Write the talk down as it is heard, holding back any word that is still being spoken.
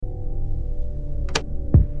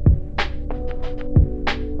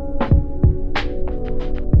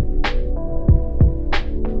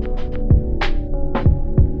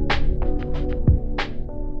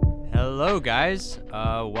Hello, guys.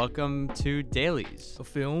 Welcome to Dailies, a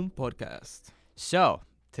film podcast. So,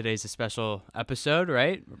 today's a special episode,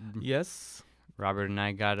 right? Yes, Robert and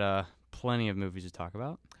I got plenty of movies to talk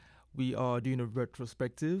about. we are doing a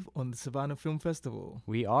retrospective on the Savannah Film Festival.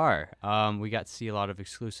 We are. We got to see a lot of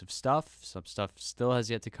exclusive stuff. Some stuff still has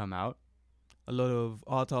yet to come out. A lot of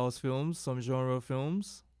art house films, some genre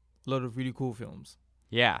films, a lot of really cool films.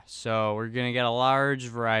 Yeah, so we're going to get a large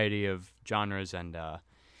variety of genres and,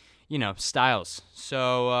 styles.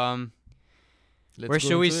 So, where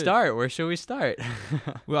should we start? Where should we start?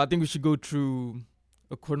 Well, I think we should go through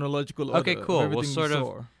a chronological order. Okay, cool. Of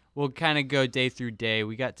everything We'll kind of go day through day.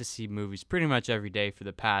 We got to see movies pretty much every day for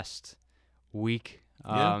the past week.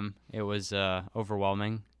 It was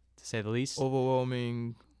overwhelming, to say the least.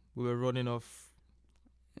 Overwhelming. We were running off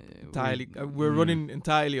entirely. We're running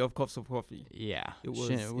entirely off cups of coffee. Yeah, It was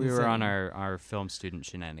we were on insane. our film student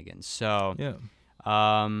shenanigans. So,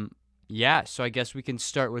 Yeah. So I guess we can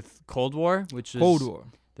start with Cold War, which is Cold War.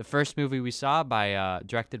 the first movie we saw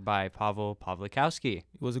directed by Pavel Pawlikowski. It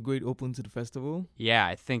was a great open to the festival. Yeah,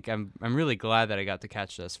 I think I'm really glad that I got to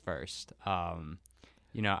catch this first. I'm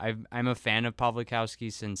a fan of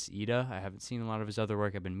Pawlikowski since Ida. I haven't seen a lot of his other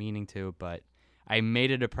work. I've been meaning to, but I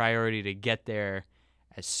made it a priority to get there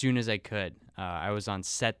as soon as I could. I was on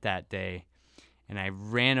set that day, and I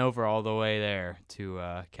ran over all the way there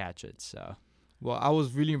to catch it. So. Well, I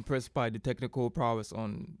was really impressed by the technical prowess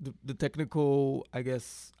on the technical, I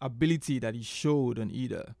guess, ability that he showed on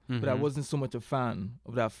Ida. But I wasn't so much a fan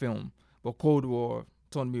of that film. But Cold War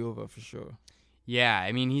turned me over for sure. Yeah,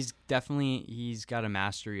 I mean, he's got a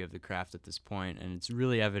mastery of the craft at this point, and it's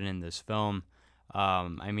really evident in this film. I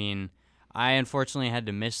unfortunately had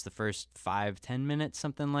to miss the first 5-10 minutes,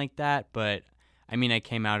 something like that. But, I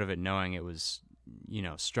came out of it knowing it was,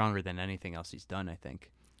 stronger than anything else he's done, I think.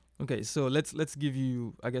 Okay, so let's give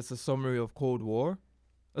you, I guess, a summary of Cold War.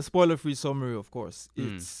 A spoiler-free summary, of course.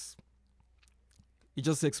 It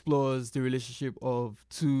just explores the relationship of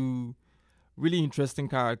two really interesting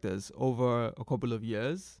characters over a couple of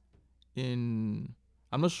years. I'm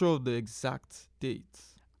not sure of the exact date,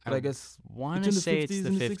 but I guess want to say it's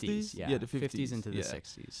the 50s. 60s? Yeah, the 50s into the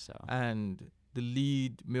 60s. So. And the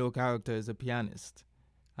lead male character is a pianist,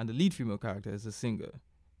 and the lead female character is a singer.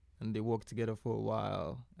 And they work together for a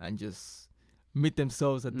while and just meet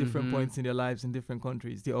themselves at different points in their lives in different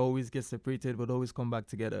countries. They always get separated but always come back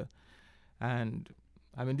together. And,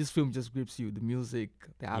 this film just grips you. The music,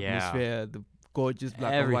 the atmosphere, the gorgeous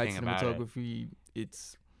black and white cinematography.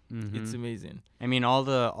 It's amazing. All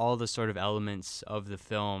the sort of elements of the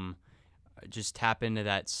film just tap into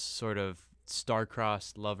that sort of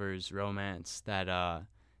star-crossed lovers romance that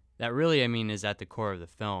really, is at the core of the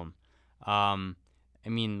film.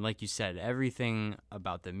 Like you said, everything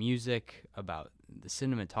about the music, about the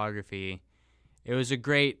cinematography, it was a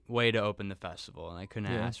great way to open the festival, and I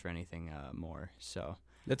couldn't ask for anything more. So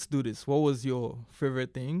let's do this. What was your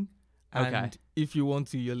favorite thing? Okay. And if you want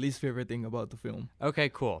to, your least favorite thing about the film? Okay,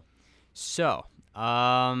 cool. So,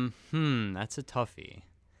 that's a toughie.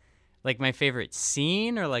 Like my favorite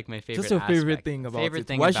scene or like my favorite Just your aspect? favorite thing about favorite it.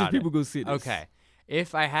 Thing Why about should people it. go see this? Okay.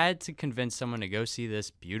 If I had to convince someone to go see this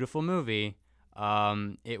beautiful movie,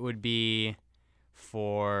 it would be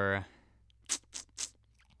for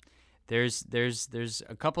there's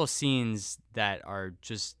a couple of scenes that are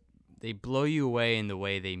just, they blow you away in the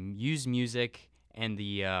way they use music and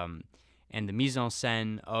the mise en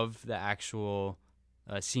scène of the actual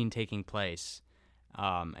scene taking place.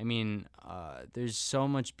 There's so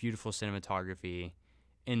much beautiful cinematography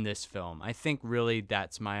in this film. I think really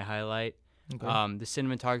that's my highlight. Okay. The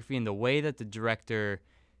cinematography and the way that the director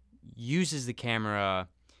uses the camera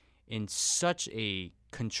in such a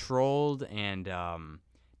controlled and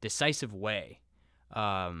decisive way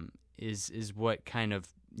is what kind of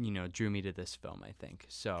drew me to this film, I think.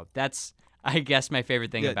 So that's, I guess, my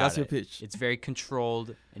favorite thing about it. That's your pitch. It's very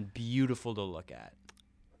controlled and beautiful to look at.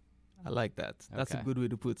 I like that. That's Okay. a good way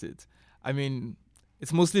to put it.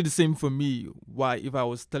 It's mostly the same for me. Why, if I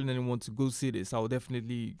was telling anyone to go see this, I would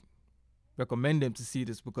definitely recommend them to see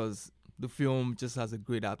this because the film just has a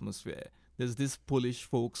great atmosphere. There's this Polish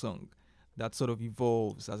folk song that sort of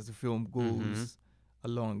evolves as the film goes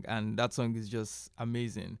along, and that song is just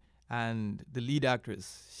amazing. And the lead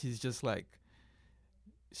actress, she's just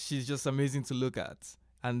amazing to look at.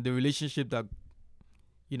 And the relationship that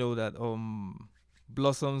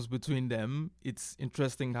blossoms between them, it's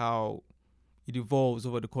interesting how it evolves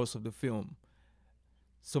over the course of the film.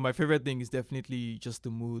 So my favorite thing is definitely just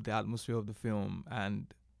the mood, the atmosphere of the film,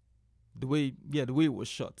 and the way it was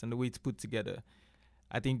shot and the way it's put together.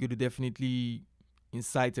 I think it would definitely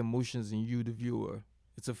incite emotions in you, the viewer,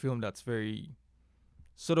 it's a film that's very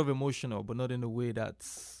sort of emotional, but not in a way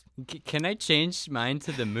that's Can I change mine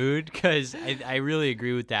to the mood? Because I really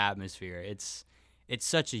agree with the atmosphere. It's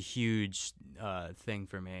such a huge thing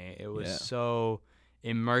for me. It was Yeah. so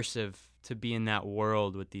immersive to be in that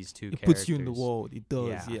world with these two it characters. puts you in the world. It does,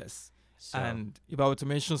 Yeah. yes. So, And if I were to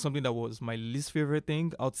mention something that was my least favorite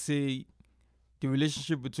thing, I'd say the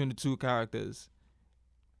relationship between the two characters.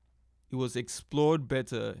 It was explored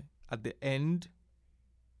better at the end.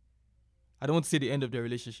 I don't want to say the end of their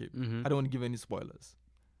relationship. mhm. I don't want to give any spoilers.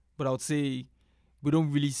 But I would say we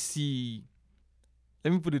don't really see.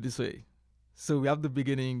 Let me put it this way. So we have the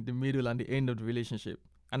beginning, the middle, and the end of the relationship.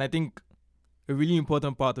 And I think a really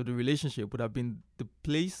important part of the relationship would have been the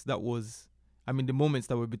place that was, the moments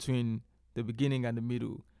that were between the beginning and the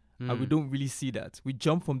middle. And we Mm. don't really see that. We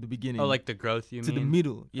jump from the beginning Oh, like the growth you to mean? the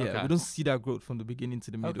middle. Yeah, Okay. we don't see that growth from the beginning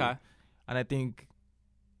to the middle. Okay. And I think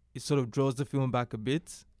it sort of draws the film back a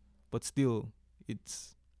bit, but still,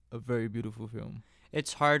 it's a very beautiful film.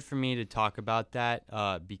 It's hard for me to talk about that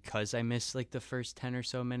because I missed like the first 10 or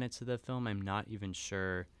so minutes of the film. I'm not even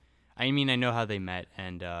sure. I mean, I know how they met,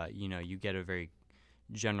 and you get a very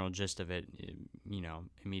general gist of it,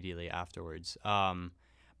 immediately afterwards.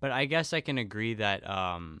 But I guess I can agree that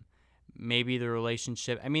maybe the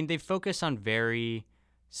relationship. I mean, they focus on very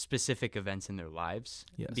specific events in their lives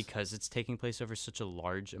Yes. because it's taking place over such a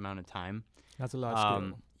large amount of time. That's a large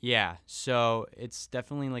scale. Yeah, so it's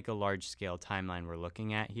definitely like a large scale timeline we're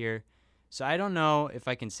looking at here. So I don't know if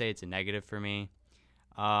I can say it's a negative for me.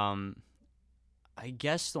 I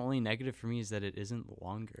guess the only negative for me is that it isn't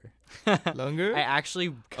longer. Longer? I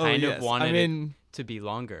actually kind of wanted it. it to be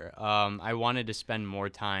longer. I wanted to spend more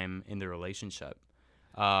time in the relationship.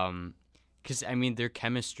 Because, their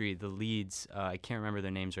chemistry, the leads, I can't remember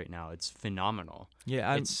their names right now. It's phenomenal.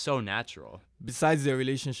 Yeah, and It's so natural. besides their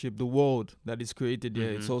relationship, the world that is created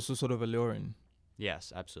there, it's Mhm. also sort of alluring.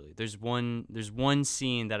 Yes, absolutely. There's one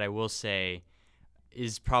scene that I will say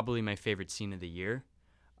is probably my favorite scene of the year.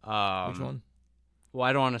 Which one? Well,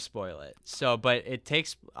 I don't want to spoil it. But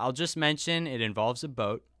I'll just mention it involves a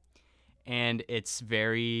boat, and it's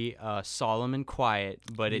very solemn and quiet,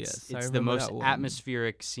 but Yes, I it's the remember most that one.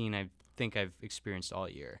 atmospheric scene I think I've experienced all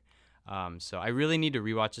year. So I really need to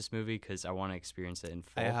rewatch this movie because I want to experience it in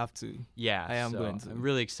full. I have to. Yeah, I am so going to. I'm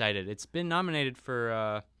really excited. It's been nominated for,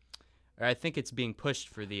 or I think it's being pushed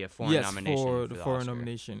for the foreign Yes, nomination. for the foreign Oscar.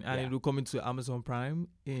 nomination. And Yeah. it will come into Amazon Prime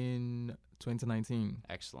in 2019.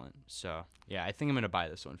 Excellent. So, yeah, I think I'm going to buy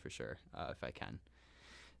this one for sure, if I can.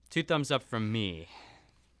 2 thumbs up from me.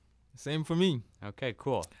 Same for me. Okay,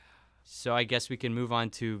 cool. So I guess we can move on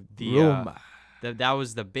to the Roma. that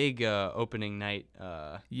was the big opening night.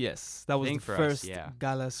 Yes, that was thing the for us, first yeah.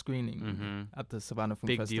 gala screening Mhm. at the Savannah Film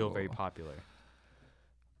Big Festival. deal, very popular.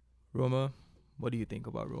 Roma, what do you think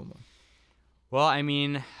about Roma? Well,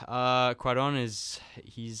 Cuarón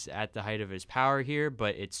he's at the height of his power here,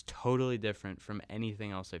 but it's totally different from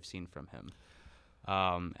anything else I've seen from him.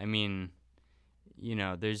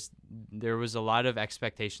 There was a lot of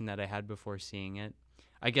expectation that I had before seeing it.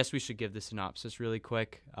 I guess we should give the synopsis really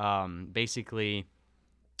quick. Basically,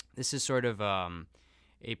 this is sort of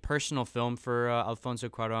a personal film for Alfonso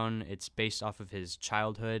Cuarón. It's based off of his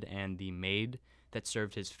childhood and the maid that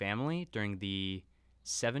served his family during the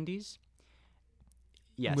 70s.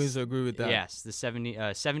 Yes. We agree with that. Yes, the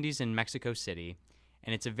 70s in Mexico City.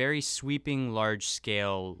 And it's a very sweeping,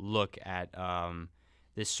 large-scale look at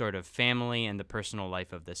this sort of family and the personal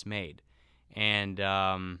life of this maid. And,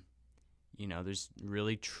 there's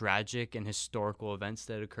really tragic and historical events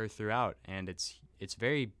that occur throughout. And it's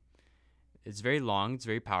very long, it's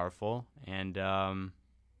very powerful, and,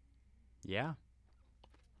 yeah.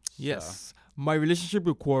 Yes. My relationship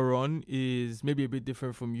with Cuarón is maybe a bit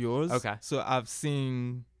different from yours. Okay. So I've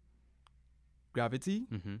seen Gravity.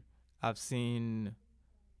 Mm-hmm. I've seen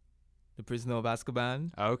The Prisoner of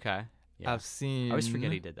Azkaban. Okay. Yeah. I've seen... I always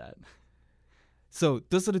forget he did that. So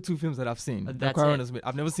those are the 2 films that I've seen. that That's Cuarón it. has made.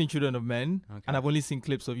 I've never seen Children of Men, Okay. and I've only seen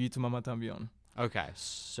clips of You to Mama Tambion. Okay,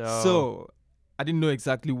 So I didn't know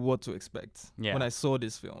exactly what to expect Yeah. when I saw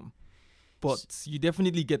this film. But you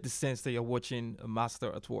definitely get the sense that you're watching a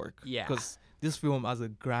master at work. Yeah. Because this film has a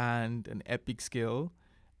grand and epic scale.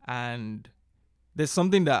 And there's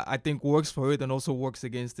something that I think works for it and also works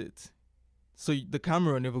against it. So the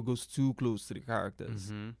camera never goes too close to the characters.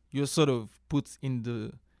 Mm-hmm. You're sort of put in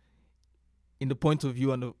the point of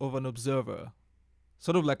view of an observer.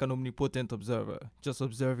 Sort of like an omnipotent observer, just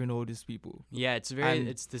observing all these people. Yeah,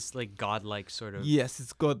 it's this like godlike sort of. Yes,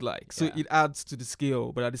 it's godlike. So Yeah. it adds to the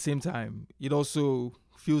scale, but at the same time, it also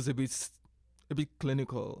feels a bit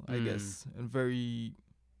clinical, I guess, and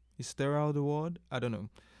Is sterile the word? I don't know.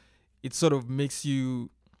 It sort of makes you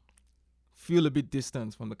feel a bit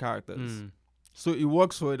distant from the characters. Mm. So it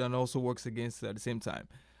works for it and also works against it at the same time.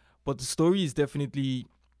 But the story is definitely,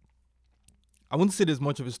 I wouldn't say there's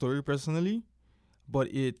much of a story personally, but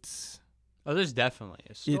Oh, there's definitely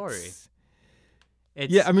a story.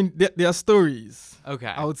 It's, yeah, I mean, there are stories. Okay.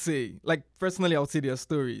 I would say, like, personally, I would say there are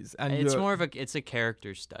stories, and It's more of it's a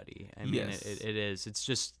character study. I mean, Yes. it is. It's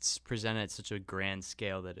just presented at such a grand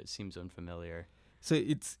scale that it seems unfamiliar. So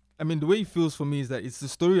I mean, the way it feels for me is that it's a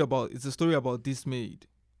story about dismayed,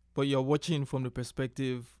 but you're watching from the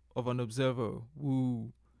perspective of an observer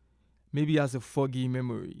who maybe has a foggy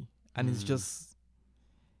memory, and it's just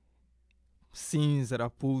scenes that are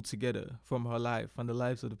pulled together from her life and the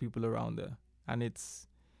lives of the people around her, and it's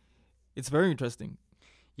very interesting.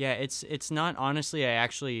 Yeah, it's not, honestly. I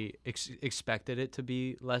actually expected it to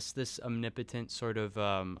be less this omnipotent sort of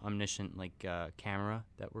omniscient like camera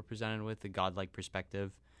that we're presented with, the godlike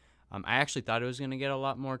perspective. I actually thought it was going to get a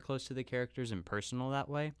lot more close to the characters and personal that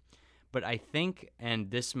way. But I think, and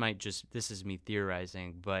this is me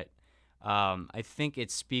theorizing, but I think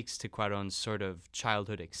it speaks to Cuarón's sort of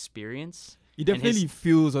childhood experience. It definitely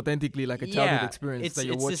feels authentically like a childhood experience that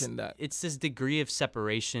you're watching that. It's this degree of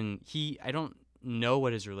separation. I don't know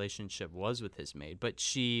what his relationship was with his maid, but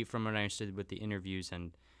she, from what I understood with the interviews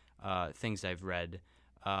and things I've read,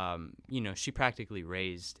 she practically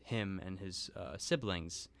raised him and his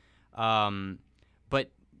siblings.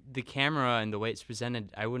 But the camera and the way it's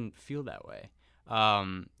presented, I wouldn't feel that way.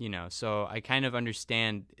 So I kind of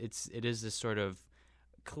understand it is this sort of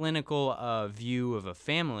clinical view of a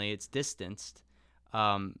family. It's distanced.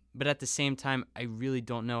 But at the same time, I really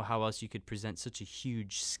don't know how else you could present such a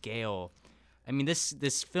huge scale. I mean,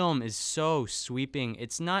 this film is so sweeping.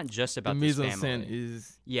 It's not just about this family. The mise-en-scène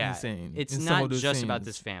is insane. It's not just about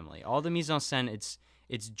this family. All the mise-en-scène,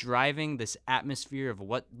 it's driving this atmosphere of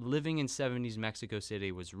what living in 70s Mexico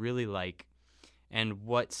City was really like and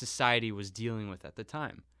what society was dealing with at the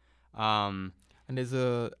time. And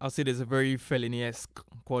I'll say there's a very Fellini-esque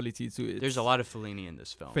quality to it. There's a lot of Fellini in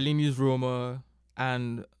this film. Fellini's Roma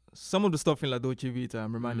and some of the stuff in La Dolce Vita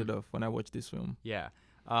I'm reminded of when I watch this film. Yeah.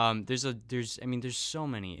 There's so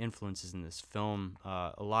many influences in this film.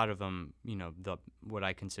 A lot of them, what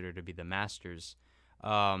I consider to be the masters.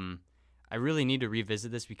 I really need to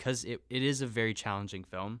revisit this because it is a very challenging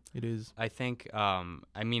film. It is. I think,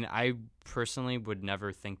 I personally would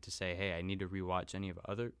never think to say, hey, I need to rewatch any of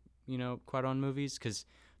other, Cuarón movies, because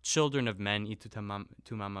Children of Men, Y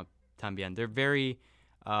Tu Mama Tambien, they're very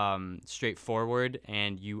straightforward,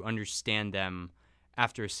 and you understand them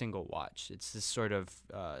after a single watch. It's this sort of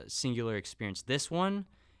singular experience. This one,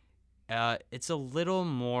 it's a little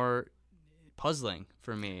more puzzling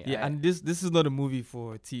for me. Yeah, and this is not a movie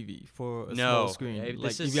for TV, for a small screen.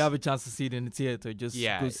 If you have a chance to see it in the theater, just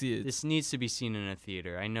go see it. This needs to be seen in a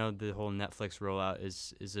theater. I know the whole Netflix rollout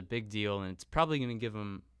is a big deal, and it's probably going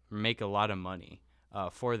to make a lot of money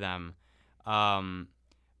for them.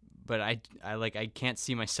 But I can't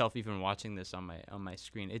see myself even watching this on my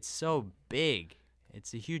screen. It's so big.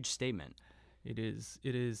 It's a huge statement. It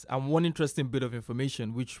is. And one interesting bit of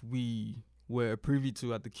information which we were privy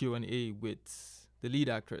to at the Q&A with the lead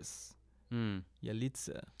actress,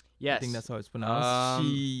 Yalitza. Yes. I think that's how it's pronounced.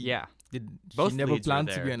 She never planned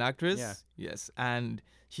to be an actress. Yeah. Yes. And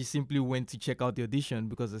she simply went to check out the audition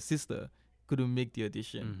because her sister couldn't make the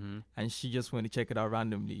audition. Mm-hmm. And she just went to check it out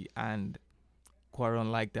randomly. And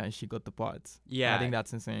Cuarón liked that and she got the parts. Yeah. I think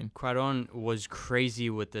that's insane. Cuarón was crazy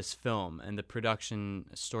with this film and the production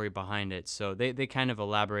story behind it. So they kind of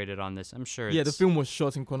elaborated on this. I'm sure the film was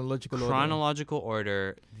shot in chronological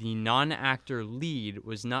order. The non-actor lead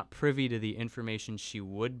was not privy to the information she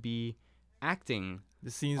would be acting.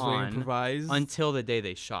 The scenes were improvised until the day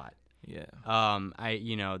they shot. Yeah.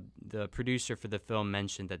 The producer for the film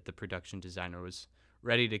mentioned that the production designer was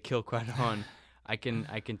ready to kill Cuarón. I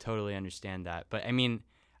can totally understand that, but I mean,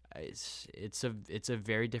 it's a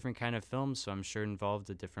very different kind of film, so I'm sure involved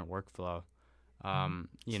a different workflow.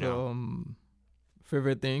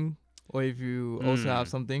 Favorite thing, or if you also have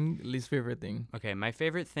something, least favorite thing. Okay, my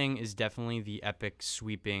favorite thing is definitely the epic,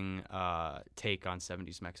 sweeping take on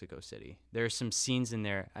 70s Mexico City. There are some scenes in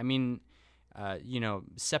there. I mean,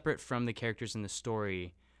 separate from the characters in the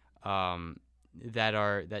story.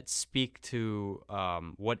 That speak to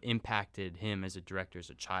what impacted him as a director as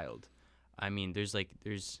a child. I mean, there's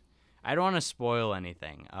I don't want to spoil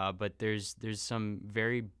anything, but there's some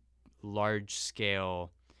very large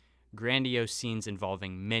scale, grandiose scenes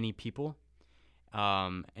involving many people,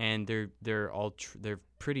 and they're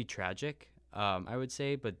pretty tragic, I would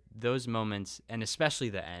say. But those moments, and especially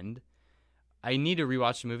the end, I need to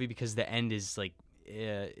rewatch the movie because the end is like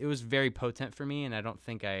it was very potent for me, and I don't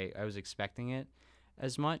think I was expecting it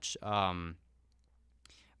as much.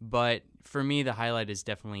 But for me, the highlight is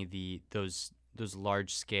definitely those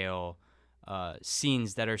large scale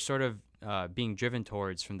scenes that are sort of being driven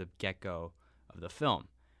towards from the get go of the film.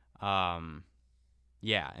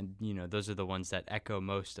 Yeah, and those are the ones that echo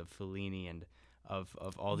most of Fellini and of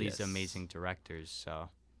all these Yes. amazing directors. So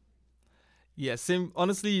Yeah, same.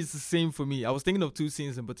 Honestly, it's the same for me. I was thinking of two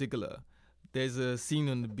scenes in particular. There's a scene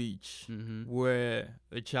on the beach where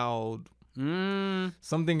a child,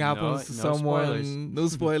 something happens to no someone. spoilers. No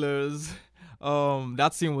spoilers.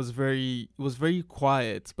 That scene was very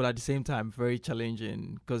quiet, but at the same time very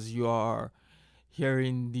challenging because you are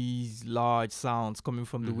hearing these large sounds coming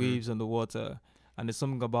from the waves and the water, and there's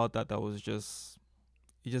something about that was just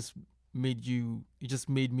it just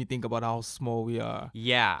made me think about how small we are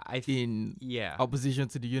yeah, in yeah. opposition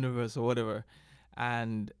to the universe or whatever.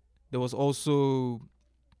 And there was also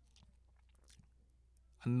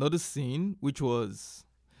another scene which was,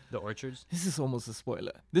 The orchards. this is almost a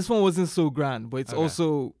spoiler. This one wasn't so grand, but it's Okay.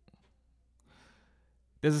 also,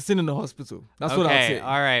 there's a scene in the hospital. That's what I'd Okay, say.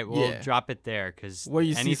 all right. We'll Yeah. drop it there because Where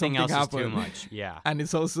you see anything something else is too happen. much. Yeah. And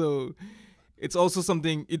it's also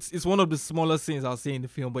something, it's one of the smaller scenes I'll say in the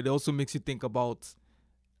film, but it also makes you think about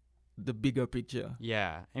the bigger picture.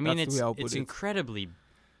 Yeah, I mean That's the way I'll put it's it. incredibly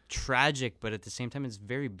tragic, but at the same time, it's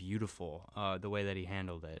very beautiful. The way that he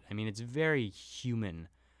handled it. I mean, it's very human.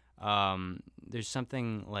 There's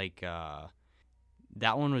something like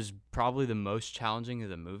that one was probably the most challenging of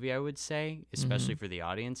the movie, I would say, especially for the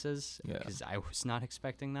audiences, Yeah. because I was not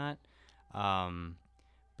expecting that.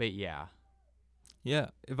 But yeah, Yeah,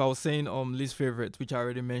 if I was saying least favorite, which I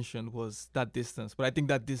already mentioned, was That Distance. But I think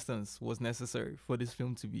That Distance was necessary for this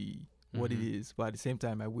film to be what it is. But at the same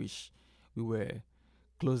time, I wish we were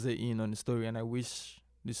closer in on the story, and I wish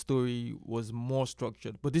the story was more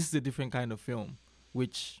structured. But this is a different kind of film,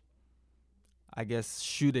 which I guess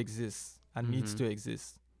should exist and needs to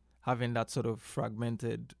exist. Having that sort of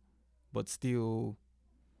fragmented but still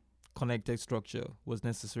connected structure was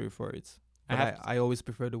necessary for it. But I always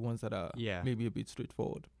prefer the ones that are Yeah. maybe a bit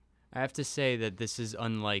straightforward. I have to say that this is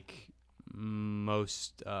unlike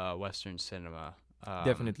most Western cinema.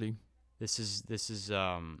 Definitely. This is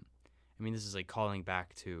I mean, this is like calling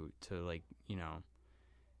back to like,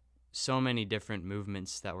 so many different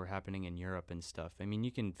movements that were happening in Europe and stuff. I mean,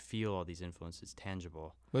 you can feel all these influences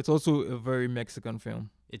tangible. But it's also a very Mexican film.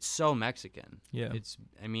 It's so Mexican. Yeah.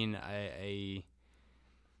 I mean, I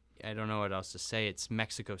don't know what else to say. It's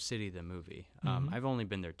Mexico City, the movie. I've only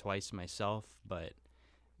been there twice myself, but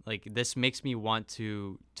like this makes me want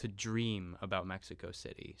to dream about Mexico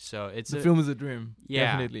City. So it's The film is a dream.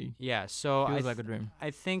 yeah, Definitely. yeah. So Feels like a dream.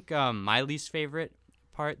 I think my least favorite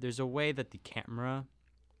part, there's a way that the camera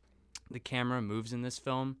moves in this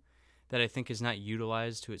film that I think is not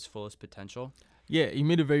utilized to its fullest potential. Yeah, he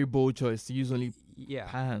made a very bold choice to use only Yeah.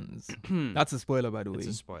 pans. That's a spoiler, by the way. It's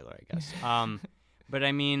a spoiler, I guess. But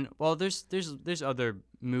I mean, well, there's other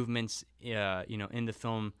movements, in the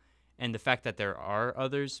film, and the fact that there are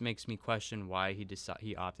others makes me question why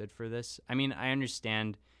he opted for this. I mean, I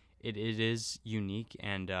understand it is unique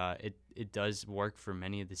and it does work for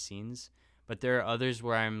many of the scenes, but there are others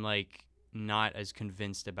where I'm like not as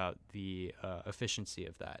convinced about the efficiency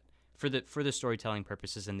of that for the storytelling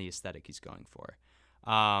purposes and the aesthetic he's going for.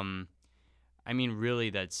 I mean,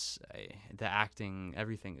 really, that's the acting.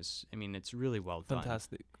 Everything is. I mean, it's really well done.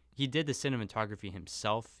 Fantastic. He did the cinematography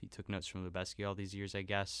himself. He took notes from Lubezki all these years, I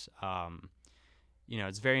guess.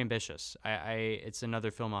 It's very ambitious. It's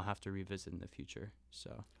another film I'll have to revisit in the future.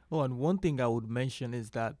 So. Oh, and one thing I would mention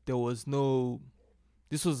is that there was no.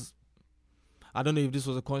 I don't know if this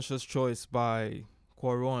was a conscious choice by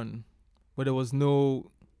Cuarón, but there was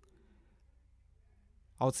no.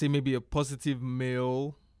 I would say maybe a positive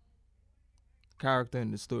male character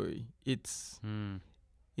in the story.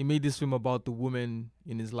 He made this film about the woman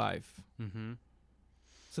in his life. Mm-hmm.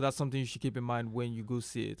 So that's something you should keep in mind when you go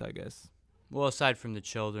see it, I guess. Well, aside from the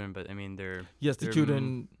children, but I mean, the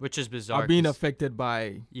children which is bizarre, are being affected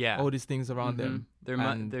by yeah, all these things around them.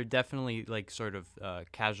 They're definitely like sort of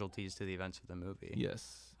casualties to the events of the movie.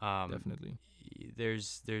 Yes, definitely.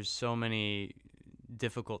 There's so many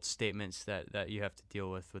difficult statements that you have to deal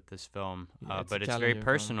with this film, but it's very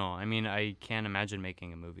personal. I mean, I can't imagine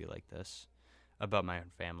making a movie like this about my own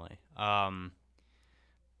family.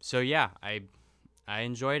 So yeah, I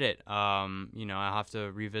enjoyed it. I'll have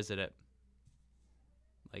to revisit it,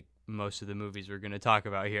 like most of the movies we're going to talk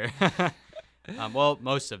about here. Well,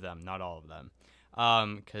 most of them, not all of them,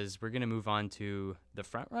 because we're going to move on to The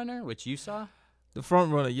Front Runner, which you saw. The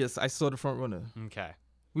Front Runner. Yes, I saw The Front Runner. Okay.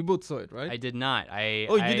 We both saw it, right? I did not. You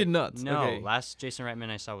did not? No. Okay. Last Jason Reitman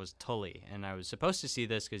I saw was Tully, and I was supposed to see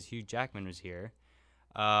this because Hugh Jackman was here,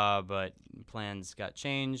 but plans got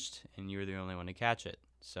changed, and you were the only one to catch it.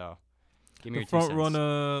 So, give me your The 2 Front cents.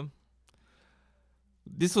 Runner.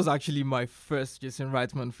 This was actually my first Jason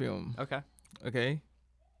Reitman film. Okay. Okay.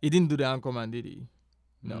 He didn't do the Anchorman, did he?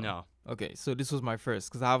 No. Okay, so this was my first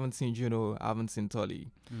because I haven't seen Juno, I haven't seen Tully.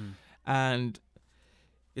 Mm. And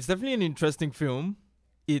it's definitely an interesting film.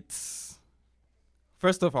 It's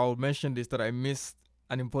first off, I will mention this that I missed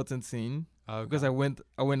an important scene Okay. because I went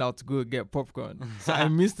out to go get popcorn, so I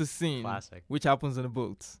missed the scene, Classic. which happens on the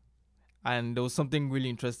boat, and there was something really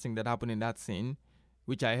interesting that happened in that scene,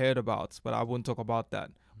 which I heard about, but I won't talk about that.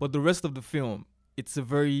 But the rest of the film, it's a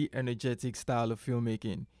very energetic style of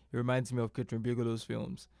filmmaking. It reminds me of Catherine Bigelow's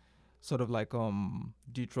films, sort of like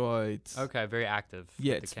Detroit. Okay, very active.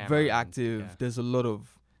 Yeah, with the it's camera very and- active. yeah. There's a lot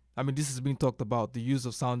of, I mean, this has been talked about, the use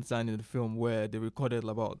of sound design in the film where they recorded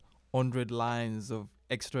about 100 lines of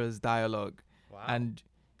extras dialogue, Wow. and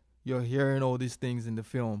you're hearing all these things in the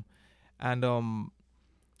film. And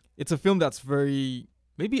it's a film that's very,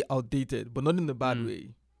 maybe outdated, but not in the bad Mm.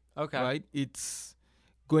 way, okay. right? It's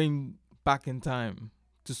going back in time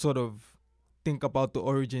to sort of think about the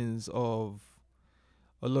origins of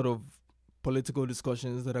a lot of political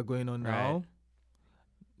discussions that are going on Right. now.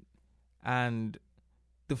 And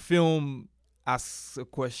the film asks a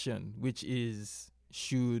question, which is,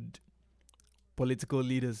 should political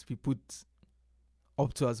leaders be put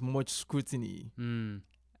up to as much scrutiny Mm.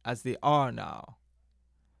 as they are now?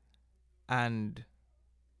 And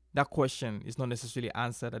that question is not necessarily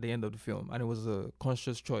answered at the end of the film. And it was a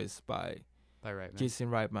conscious choice by By Reitman. Jason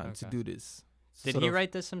Reitman to Okay. do this. Did Sort he of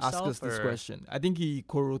write this himself? ask us this or- question. I think he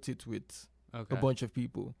co-wrote it with Okay. a bunch of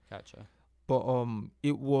people. Gotcha. But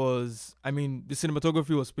it was, I mean, the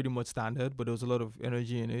cinematography was pretty much standard, but there was a lot of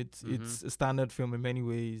energy in it. Mhm. It's a standard film in many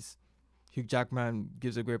ways. Hugh Jackman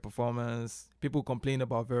gives a great performance. People complain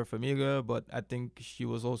about Vera Farmiga, but I think she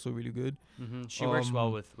was also really good. Hmm. She works well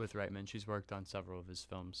Um, with Reitman. She's worked on several of his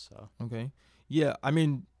films. So Okay. Yeah, I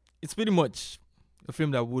mean, it's pretty much a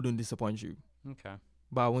film that wouldn't disappoint you, okay.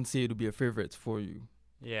 but I won't say it would be a favorite for you.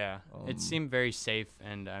 Yeah, Um, it seemed very safe,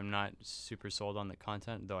 and I'm not super sold on the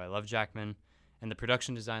content, though I love Jackman, and the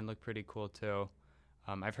production design looked pretty cool too.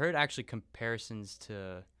 I've heard actually comparisons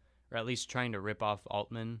to, or at least trying to rip off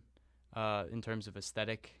Altman, in terms of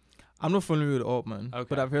aesthetic. I'm not familiar with Altman, Okay.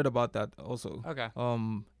 but I've heard about that also. Okay.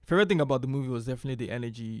 Favorite thing about the movie was definitely the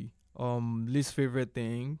energy. Least favorite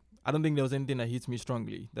thing, I don't think there was anything that hits me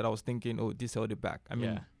strongly that I was thinking, oh, this held it back. I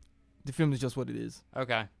mean, Yeah. the film is just what it is.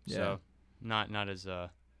 Okay. Yeah. So not as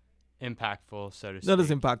impactful, so to speak. Not as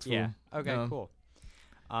impactful. Yeah. Okay. No. Cool.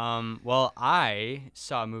 Well, I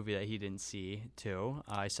saw a movie that he didn't see too.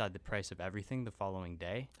 I saw The Price of Everything the following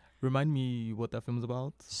day. Remind me what that film's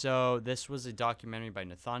about. So this was a documentary by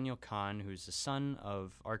Nathaniel Kahn, who's the son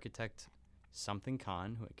of architect something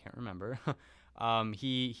Kahn, who I can't remember.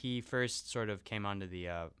 He first sort of came onto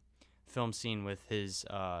the film scene with his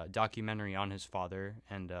documentary on his father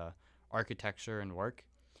and architecture and work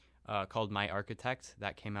called My Architect.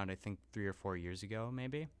 That came out, I think, 3 or 4 years ago,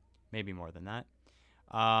 maybe more than that.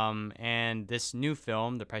 And this new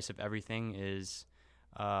film, The Price of Everything, is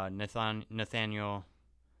Nathaniel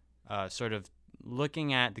sort of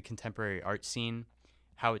looking at the contemporary art scene,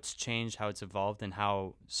 how it's changed, how it's evolved, and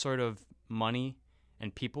how sort of money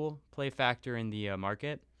and people play a factor in the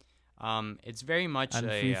market. It's very much And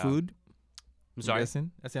a free food. I'm sorry.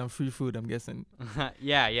 Guessing. I say I'm free food. I'm guessing.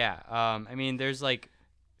 Yeah. I mean, there's like,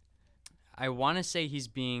 I want to say he's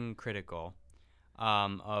being critical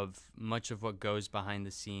of much of what goes behind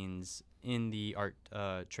the scenes in the art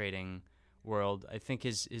trading world. I think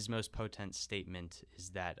his most potent statement is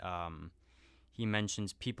that he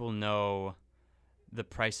mentions people know the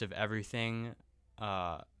price of everything,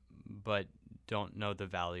 but don't know the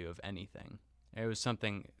value of anything. It was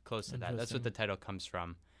something close to that. That's what the title comes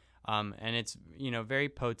from. And it's, very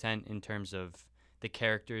potent in terms of the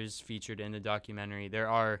characters featured in the documentary. There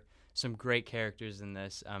are some great characters in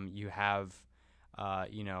this. You have,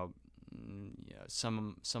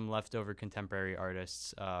 some leftover contemporary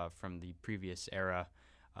artists from the previous era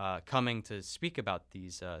coming to speak about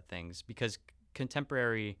these things, because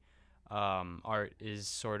contemporary art is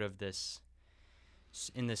sort of this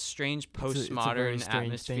in this strange postmodern it's a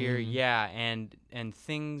very strange atmosphere. thing. Yeah, and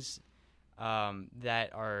things that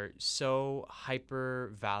are so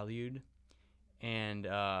hyper valued, and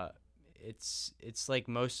it's like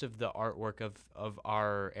most of the artwork of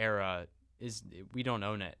our era is, we don't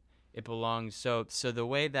own it. it belongs. So the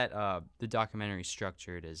way that the documentary is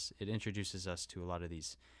structured is it introduces us to a lot of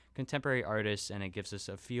these contemporary artists, and it gives us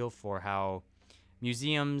a feel for how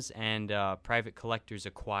museums and private collectors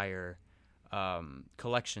acquire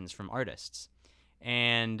collections from artists.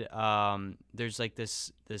 And there's like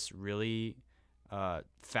this really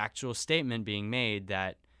factual statement being made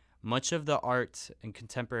that much of the art and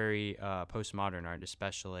contemporary postmodern art,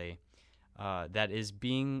 especially that is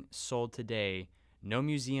being sold today, no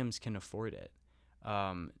museums can afford it.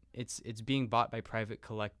 It's being bought by private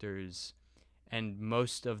collectors, and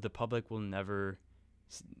most of the public will never,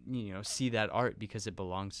 see that art because it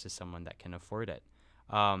belongs to someone that can afford it.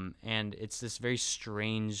 And it's this very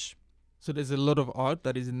strange. So there's a lot of art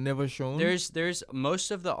that is never shown. There's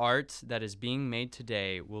most of the art that is being made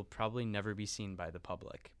today will probably never be seen by the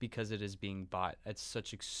public because it is being bought at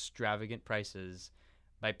such extravagant prices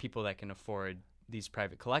by people that can afford these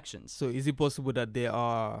private collections. So is it possible that there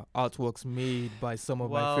are artworks made by some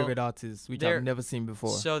of my Well, favorite artists which I've never seen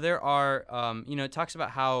before? So there are, it talks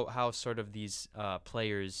about how sort of these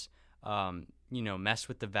players, mess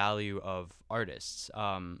with the value of artists.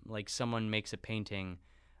 Like someone makes a painting,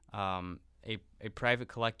 a private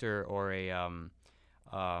collector or a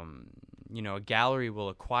gallery will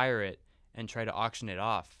acquire it and try to auction it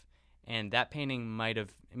off. And that painter might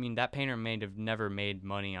have never made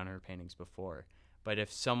money on her paintings before. But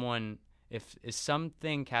if something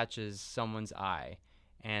catches someone's eye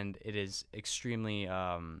and it is extremely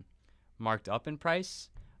marked up in price,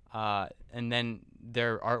 and then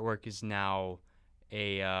their artwork is now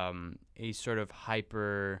a sort of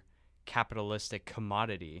hyper capitalistic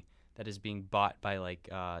commodity that is being bought by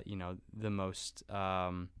the most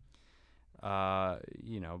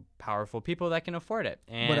powerful people that can afford it.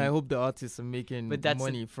 But I hope the artists are making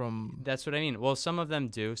money from. That's what I mean. Well, some of them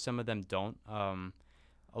do, some of them don't. A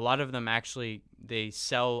lot of them actually, they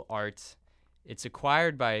sell art. It's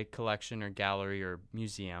acquired by a collection or gallery or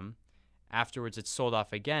museum. Afterwards, it's sold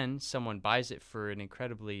off again. Someone buys it for an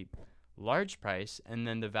incredibly large price, and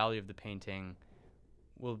then the value of the painting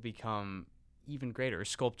will become even greater, or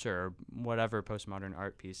sculpture, or whatever postmodern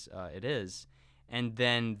art piece it is. And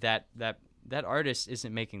then that artist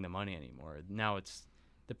isn't making the money anymore. Now it's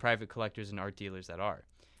the private collectors and art dealers that are.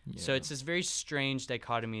 Yeah. So it's this very strange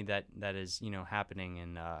dichotomy that is happening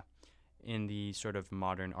in the sort of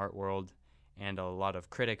modern art world, and a lot of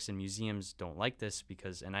critics and museums don't like this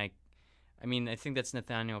because, and I think that's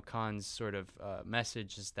Nathaniel Kahn's sort of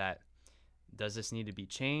message, is that does this need to be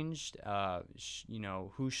changed?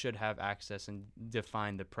 Who should have access and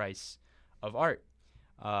define the price of art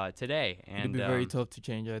today? And it'd be very tough to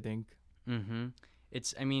change, I think. Mm-hmm.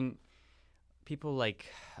 People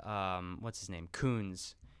like what's his name,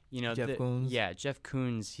 Koons. Jeff Koons. Yeah, Jeff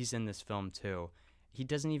Koons. He's in this film too. He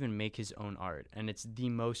doesn't even make his own art, and it's the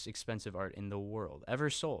most expensive art in the world ever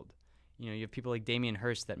sold. You have people like Damien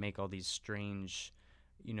Hirst that make all these strange,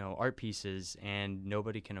 art pieces, and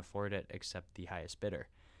nobody can afford it except the highest bidder.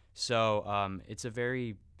 So it's a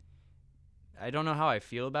very, I don't know how I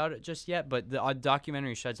feel about it just yet, but the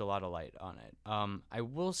documentary sheds a lot of light on it. I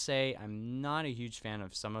will say I'm not a huge fan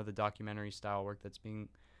of some of the documentary style work that's being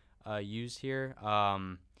used here.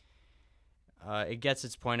 It gets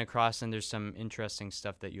its point across, and there's some interesting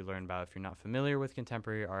stuff that you learn about if you're not familiar with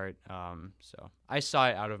contemporary art. So I saw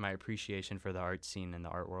it out of my appreciation for the art scene and the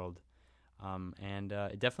art world. And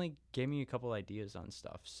it definitely gave me a couple ideas on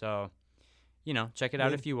stuff. So, check it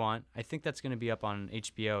out if you want. I think that's going to be up on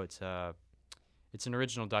HBO. It's an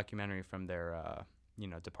original documentary from their,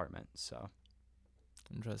 department. So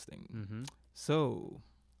interesting. Mm-hmm. So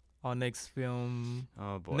our next film.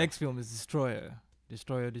 Oh boy. Next film is Destroyer.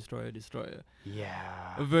 Destroyer.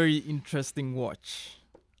 Yeah. A very interesting watch.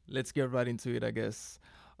 Let's get right into it, I guess.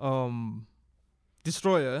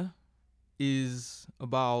 Destroyer is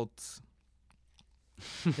about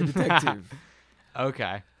a detective.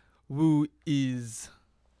 Okay. Who is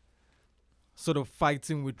sort of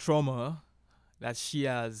fighting with trauma that she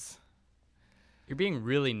has You're being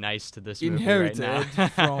really nice to this inherited movie right now.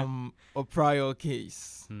 from a prior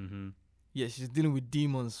case. Mm-hmm. Yeah, she's dealing with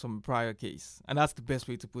demons from a prior case. And that's the best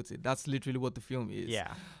way to put it. That's literally what the film is.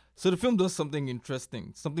 Yeah. So the film does something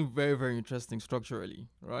interesting, something very, very interesting structurally,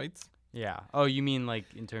 right? Yeah. Oh, you mean like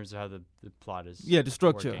in terms of how the plot is? Yeah, the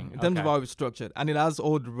structure. Working. In terms of how it's structured. And it has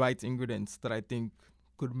all the right ingredients that I think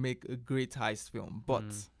could make a great heist film. But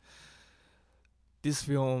this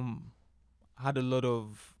film had a lot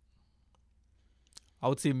of, I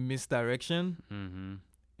would say, misdirection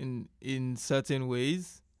in certain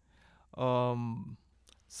ways. Some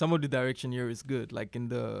of the direction here is good. Like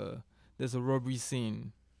there's a robbery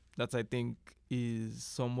scene that I think is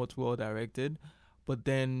somewhat well directed. But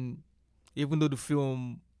then, even though the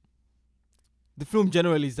film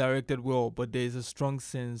generally is directed well, but there is a strong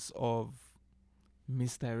sense of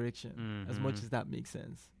misdirection. As much Mhm. as that makes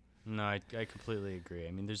sense. No, I completely agree.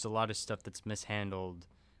 I mean, there's a lot of stuff that's mishandled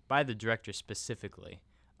by the director specifically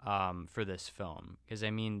for this film. Because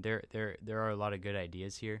I mean, there are a lot of good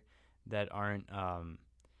ideas here that aren't.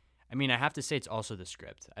 I mean, I have to say it's also the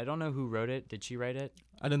script. I don't know who wrote it. Did she write it?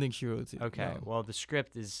 I don't think she wrote it. Okay. No. Well, the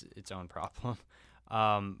script is its own problem.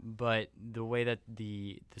 But the way that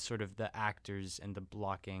the sort of the actors and the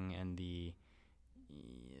blocking and the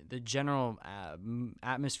general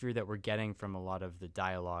atmosphere that we're getting from a lot of the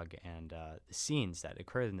dialogue and the scenes that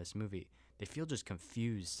occur in this movie, they feel just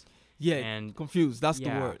confused. Yeah, And confused. That's the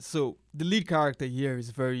yeah. word. So the lead character here is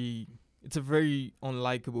it's a very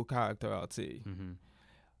unlikable character, I'd say. Mhm.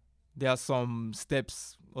 There are some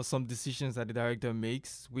steps or some decisions that the director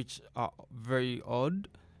makes which are very odd.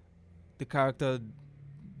 The character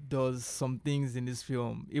does some things in this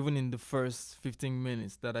film, even in the first 15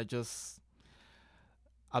 minutes, that are just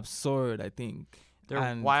absurd, I think. They're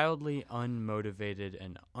And- wildly unmotivated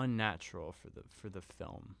and unnatural for the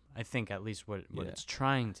film. I think at least what Yeah. it's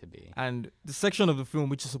trying to be. And the section of the film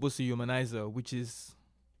which is supposed to humanize her, which is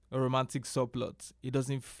a romantic subplot, it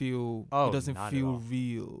doesn't feel Oh, not at all.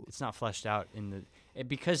 real. It's not fleshed out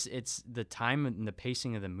because it's the time and the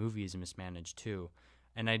pacing of the movie is mismanaged too.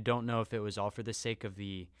 And I don't know if it was all for the sake of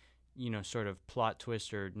the, sort of plot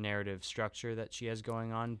twist or narrative structure that she has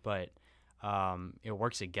going on, but it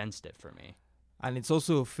works against it for me. And it's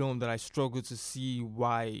also a film that I struggle to see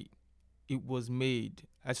why it was made.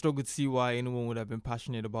 I struggle to see why anyone would have been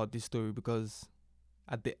passionate about this story, because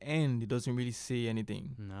at the end it doesn't really say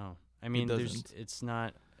anything. No, I mean, doesn't. it's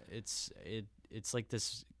like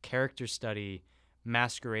this character study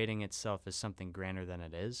masquerading itself as something grander than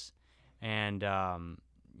it is, and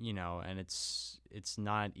and it's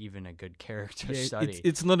not even a good character Yeah, study.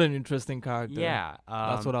 it's not an interesting character. Yeah,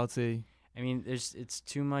 That's what I'd say. I mean, it's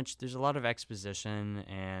too much. There's a lot of exposition,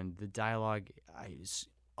 and the dialogue is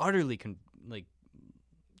utterly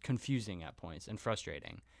confusing at points and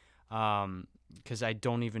frustrating. Because I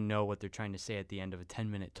don't even know what they're trying to say at the end of a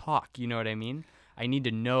 10-minute talk. You know what I mean? I need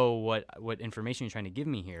to know what information you're trying to give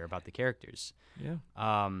me here about the characters. Yeah.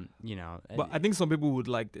 But But I think some people would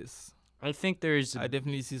like this. I think there's I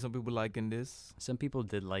definitely see some people liking this. some people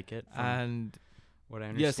did like it. From And what I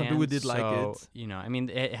understand. yeah, some people did like So, it. I mean,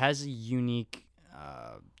 it has a unique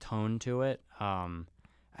tone to it.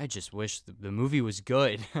 I just wish the movie was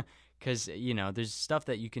good, because there's stuff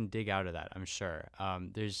that you can dig out of that. I'm sure.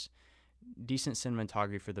 There's decent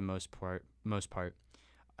cinematography for the most part.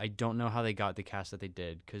 I don't know how they got the cast that they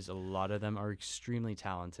did, because a lot of them are extremely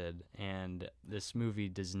talented, and this movie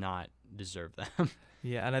does not deserve them.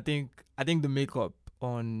 Yeah, and I think the makeup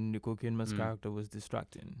on Nicole Kidman's character was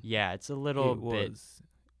distracting. Yeah, it's a little It bit. was.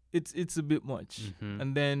 It's a bit much. Mhm.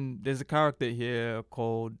 And then there's a character here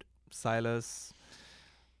called Silas.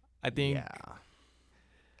 I think Yeah.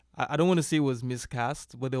 I don't want to say it was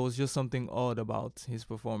miscast, but there was just something odd about his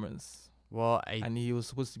performance. Well, And he was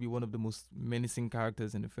supposed to be one of the most menacing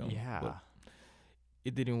characters in the film. yeah. But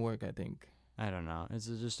it didn't work, I think. I don't know. It's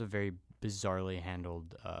just a very bizarrely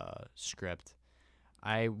handled script.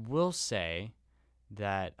 I will say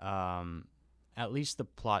that at least the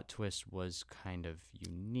plot twist was kind of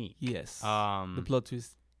unique. Yes. Um, The plot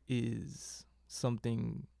twist is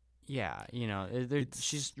something. Yeah, It's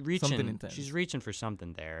she's something reaching. intense. She's reaching for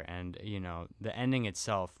something there, and the ending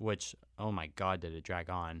itself, which oh my god, did it drag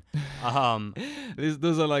on?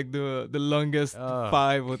 Those are like the longest Oh,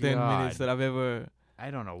 5 or 10 minutes God. that I've ever I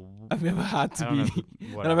don't know. had I to don't know, be that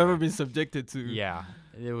I've whatever. ever been subjected to. Yeah,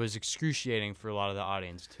 it was excruciating for a lot of the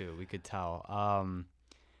audience too. We could tell.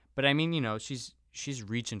 But I mean, she's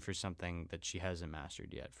reaching for something that she hasn't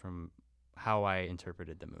mastered yet, from how I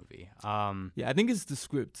interpreted the movie. Yeah, I think it's the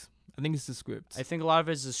script. I think a lot of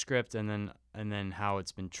it is the script, and then how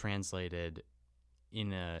it's been translated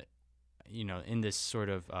in in this sort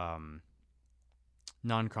of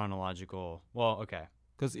non-chronological. Well, okay,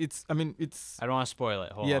 Because it's I don't want to spoil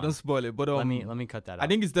it. Hold on. don't spoil it. But let me cut that out. I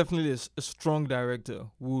think it's definitely a strong director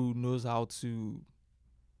who knows how to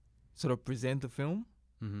sort of present a film.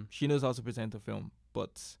 Mm-hmm. She knows how to present a film,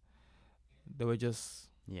 but there were just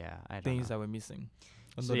Yeah, I don't things know. that were missing.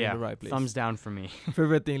 I'm So not yeah, in the right place. thumbs down for me.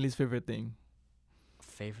 Favorite thing, least favorite thing.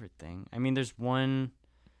 Favorite thing. I mean, there's one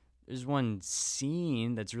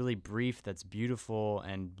scene that's really brief, that's beautiful,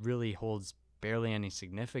 and really holds barely any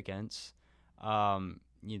significance.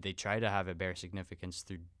 They try to have it bear significance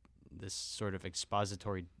through this sort of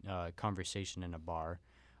expository conversation in a bar.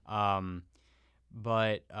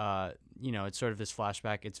 but it's sort of this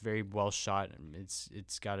flashback. It's very well shot.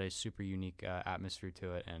 It's got a super unique atmosphere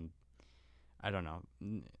to it, and I don't know.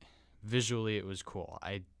 Visually, it was cool.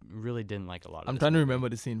 I really didn't like a lot of. I'm this trying to movie. remember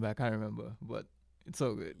the scene, but I can't remember. But it's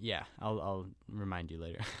all good. Yeah, I'll remind you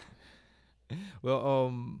later.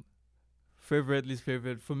 Well, favorite, least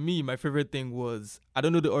favorite. For me, my favorite thing was, I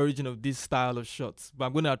don't know the origin of this style of shots, but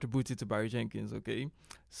I'm going to attribute it to Barry Jenkins, okay?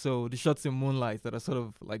 So the shots in Moonlight that are sort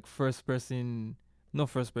of like not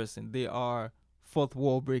first person, they are fourth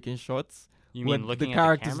wall breaking shots. You when mean looking the at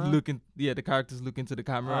characters the camera? the characters look into the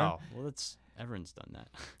camera. Oh, well, everyone's done that.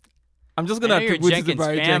 I'm just I going know to you're attribute it to Jenkins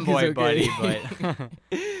Barry Jenkins, fanboy, okay? buddy,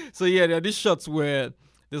 but So yeah, there are these shots where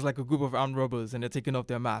there's like a group of armed robbers and they're taking off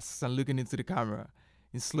their masks and looking into the camera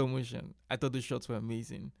in slow motion. I thought the shots were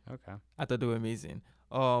amazing. okay. I thought they were amazing.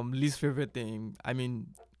 Least favorite thing. I mean,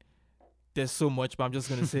 there's so much, but I'm just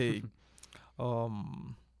gonna say,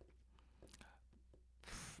 I'm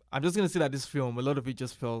just gonna say that this film, a lot of it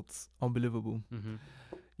just felt unbelievable. Mm-hmm.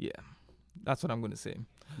 Yeah, that's what I'm gonna say.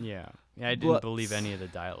 Yeah, I didn't But- believe any of the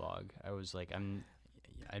dialogue. I was like,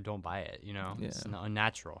 I don't buy it. It's Yeah.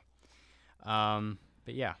 unnatural.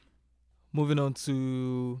 But yeah, Moving on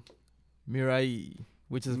to Mirai,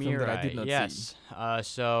 which is a film that I did Mirai, not see. yes.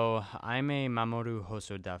 So I'm a Mamoru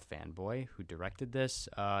Hosoda fanboy who directed this.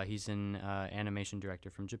 He's an animation director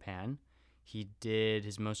from Japan.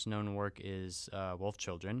 His most known work is Wolf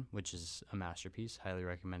Children, which is a masterpiece. Highly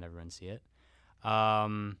recommend everyone see it.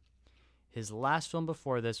 His last film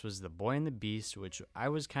before this was The Boy and the Beast, which I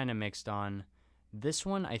was kind of mixed on. This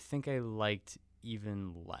one I think I liked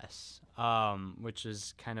even less, which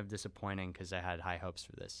is kind of disappointing because I had high hopes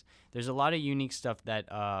for this. There's a lot of unique stuff that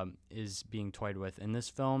is being toyed with in this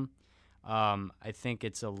film. I think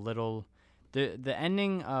it's a little... The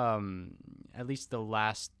ending, at least the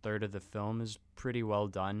last third of the film, is pretty well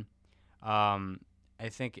done. I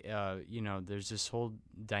think, there's this whole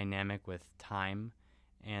dynamic with time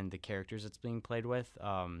and the characters that's being played with.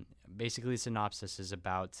 Basically, the synopsis is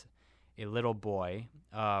about a little boy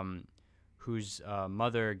whose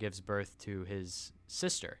mother gives birth to his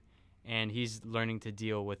sister, and he's learning to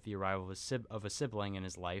deal with the arrival of a sibling in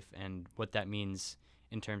his life and what that means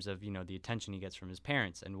in terms of the attention he gets from his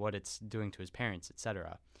parents and what it's doing to his parents,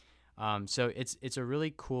 etc. So it's a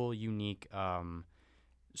really cool, unique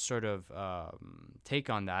sort of take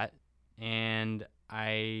on that, and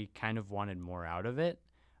I kind of wanted more out of it.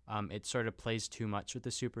 It sort of plays too much with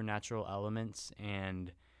the supernatural elements,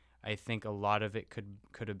 and I think a lot of it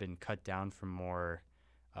could have been cut down for more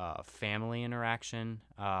family interaction.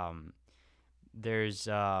 There's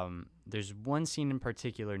one scene in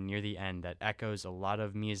particular near the end that echoes a lot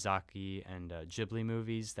of Miyazaki and Ghibli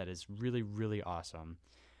movies that is really, really awesome.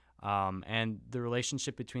 And the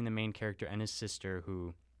relationship between the main character and his sister,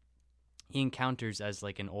 who he encounters as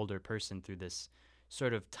like an older person through this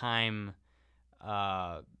sort of time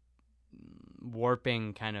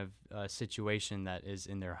warping kind of situation that is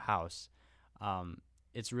in their house.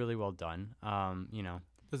 It's really well done.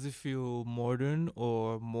 Does it feel modern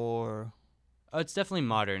or more? Oh, it's definitely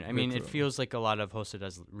modern. I mean, it Retro. feels like a lot of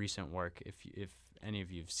Hosoda's recent work. If any of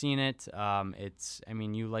you've seen it,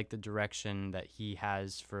 you like the direction that he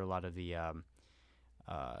has for a lot of the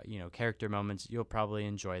character moments. You'll probably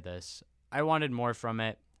enjoy this. I wanted more from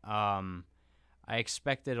it. I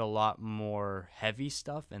expected a lot more heavy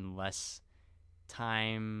stuff and less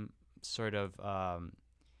time sort of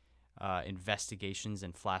investigations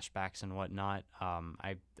and flashbacks and whatnot.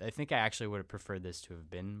 I think I actually would have preferred this to have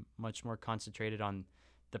been much more concentrated on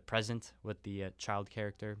the present with the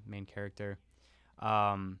main character.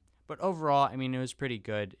 But overall, I mean, it was pretty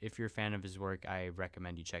good. If you're a fan of his work, I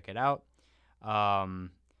recommend you check it out.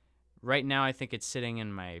 Right now, I think it's sitting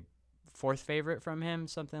in my fourth favorite from him,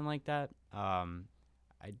 something like that.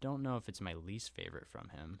 I don't know if it's my least favorite from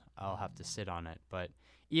him. I'll have to sit on it. But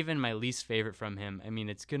even my least favorite from him, I mean,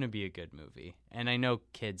 it's going to be a good movie. And I know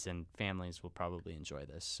kids and families will probably enjoy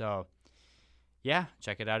this. So, yeah,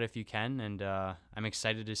 check it out if you can. And I'm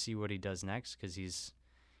excited to see what he does next because he's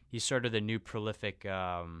sort of the new prolific, big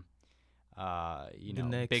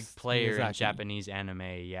next player in Miyazaki. Japanese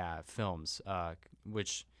anime, films,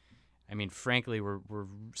 which, I mean, frankly, we're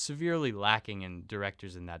severely lacking in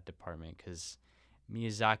directors in that department because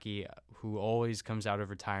Miyazaki, who always comes out of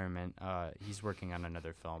retirement, he's working on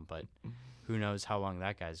another film, but who knows how long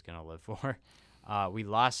that guy's going to live for. We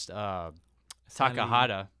lost Stanley.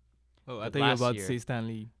 Takahata. Oh, I But thought you were last about year- to say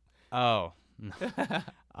Stanley. Oh, no.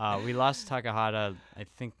 We lost Takahata, I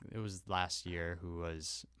think it was last year, who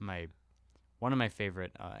was one of my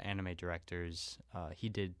favorite anime directors. He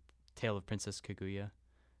did Tale of Princess Kaguya.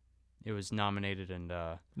 it was nominated and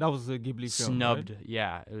That was a Ghibli film, snubbed. right?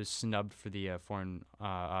 Yeah, it was snubbed for the foreign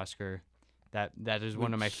Oscar. That is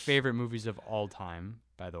one of my Which favorite movies of all time,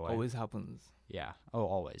 by the way. always happens. Yeah. Oh,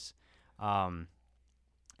 always. I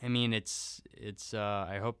mean, it's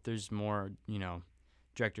I hope there's more,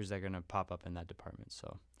 directors that are gonna pop up in that department.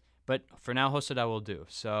 So, but for now, Hosoda will do.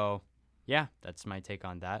 So, yeah, that's my take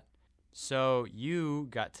on that. So you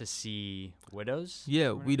got to see Widows? Yeah,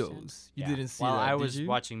 from what I understand? Widows. You Yeah. didn't see While that, I did was you?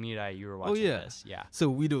 watching Mirai, you were watching yeah. this. Yeah. So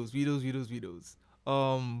Widows. Widows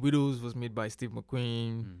was made by Steve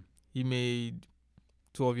McQueen. Mm. He made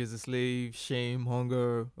 12 Years a Slave, Shame,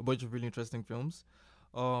 Hunger, a bunch of really interesting films.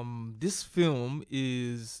 This film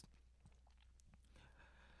is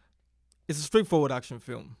it's a straightforward action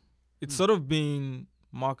film. It's Hmm. sort of being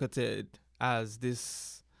marketed as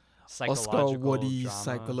this Oscar-worthy drama.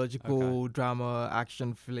 psychological drama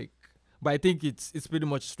action flick, but I think it's pretty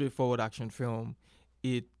much straightforward action film.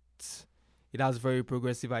 It it has very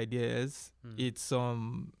progressive ideas. Hmm. It's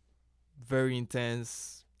very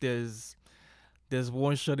intense. There's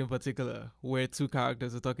one shot in particular where two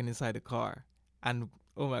characters are talking inside a car, and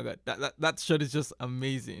oh my god, that shot is just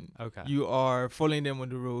amazing. Okay. You are following them on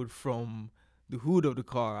the road from the hood of the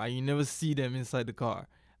car, and you never see them inside the car,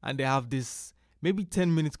 and they have this maybe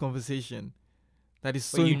 10 minutes conversation that is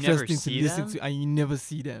so But you never interesting to see listen them? to, and you never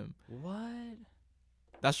see them. What?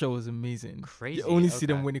 That shot was amazing. Crazy. You only see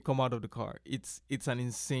them Okay. when they come out of the car. It's an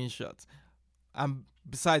insane shot. And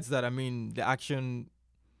besides that, I mean, the action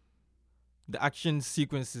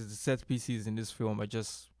sequences, the set pieces in this film are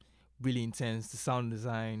just really intense. The sound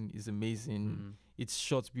design is amazing. Mhm. It's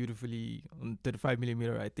shot beautifully on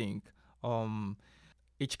 35mm, I think.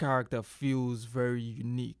 Each character feels very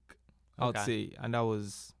unique, I would Okay. say, and that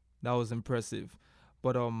was impressive.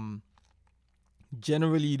 But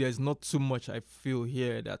generally, there's not too much I feel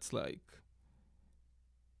here that's like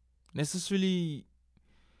necessarily.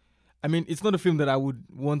 I mean, it's not a film that I would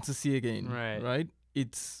want to see again. Right. Right.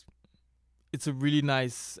 It's a really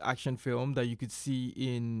nice action film that you could see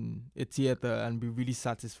in a theater and be really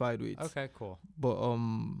satisfied with. Okay, cool. But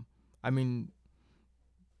I mean,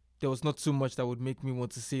 there was not too much that would make me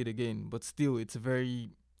want to see it again. But still, it's a very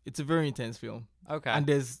intense film. Okay. And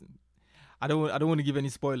I don't want to give any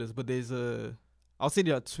spoilers, but I'll say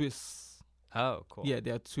there are twists. Oh, cool. Yeah,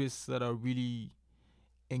 there are twists that are really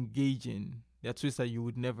engaging. There are twists that you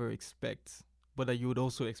would never expect, but that you would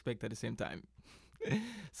also expect at the same time.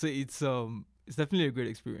 So it's definitely a great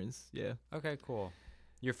experience. Yeah. Okay, cool.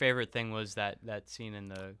 Your favorite thing was that scene in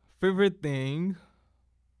the Favorite thing?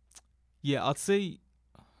 Yeah, I'd say.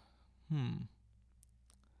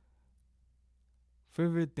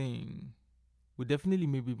 Favorite thing would definitely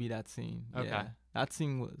maybe be that scene. Okay. Yeah, that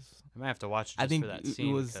scene was. I might have to watch it just I think for that it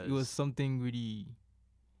scene. was because- something really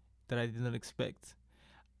that I did not expect.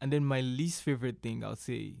 And then my least favorite thing I'll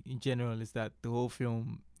say in general is that the whole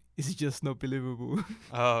film is just not believable.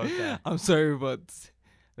 Oh, okay. I'm sorry, but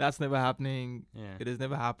that's never happening. Yeah. It has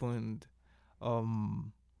never happened.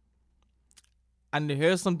 And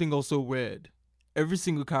here's something also weird. Every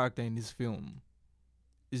single character in this film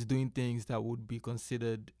is doing things that would be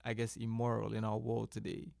considered, I guess, immoral in our world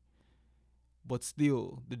today. But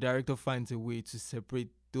still, the director finds a way to separate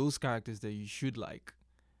those characters that you should like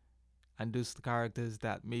and those characters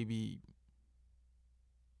that maybe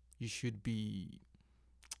you shouldn't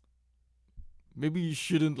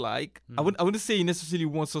like. I wouldn't say he necessarily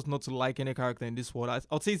wants us not to like any character in this world.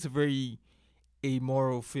 I'd say it's a very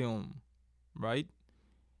amoral film, right?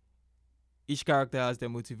 Each character has their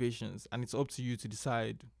motivations, and it's up to you to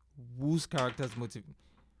decide whose character's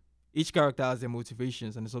each character has their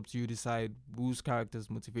motivations, and it's up to you to decide whose character's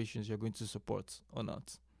motivations you're going to support or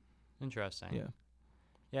not. Interesting. Yeah.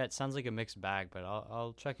 Yeah, it sounds like a mixed bag, but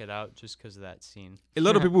I'll check it out just because of that scene. A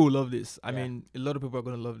lot of people will love this. I Yeah. mean, a lot of people are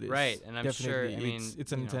going to love this. Right, and I'm sure- Definitely. I mean,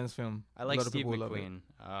 it's an you know, intense film. I A like lot of Steve people will love it.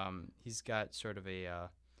 McQueen. He's got sort of a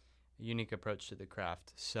unique approach to the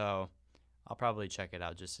craft, so I'll probably check it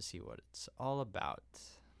out just to see what it's all about.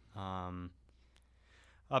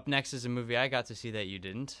 Up next is a movie I got to see that you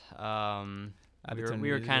didn't. We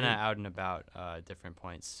were kind of out and about different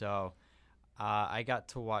points. So I got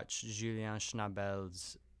to watch Julien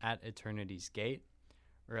Schnabel's At Eternity's Gate,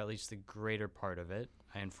 or at least the greater part of it.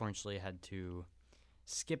 I unfortunately had to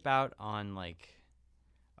skip out on like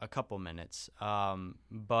a couple minutes.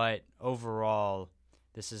 But overall,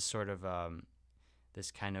 this is sort of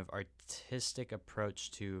this kind of artistic approach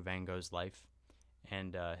to Van Gogh's life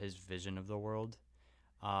and his vision of the world.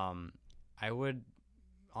 I would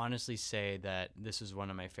honestly say that this is one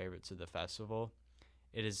of my favorites of the festival.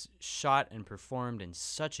 It is shot and performed in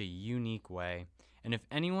such a unique way, And if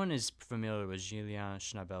anyone is familiar with Julien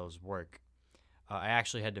Schnabel's work, I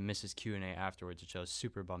actually had to miss his Q&A afterwards, which I was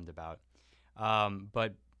super bummed about.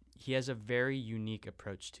 But he has a very unique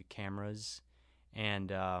approach to cameras,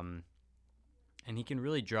 and he can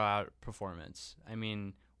really draw out performance. I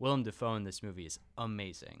mean, Willem Dafoe in this movie is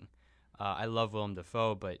amazing. I love Willem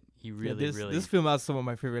Dafoe, but he really, this film has some of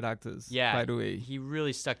my favorite actors. Yeah, by the way, he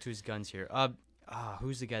really stuck to his guns here.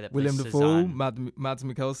 Who's the guy that Willem plays Dafoe, Cezanne? Mads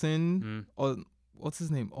Mikkelsen, or what's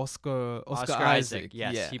his name? Oscar Isaac.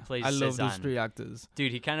 Yes, yeah. he plays I love those Cezanne. 3 actors.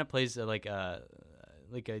 Dude, he kind of plays like a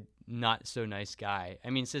not so nice guy.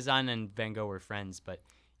 I mean, Cezanne and Van Gogh were friends, but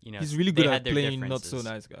he's really they good had at their playing not differences. so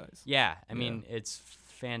nice guys. Yeah, I mean, it's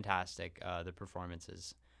fantastic, the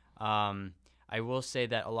performances. I will say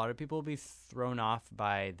that a lot of people will be thrown off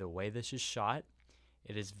by the way this is shot.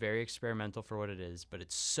 It is very experimental for what it is, but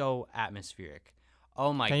it's so atmospheric.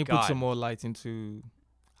 Oh my God. Can you put some more light into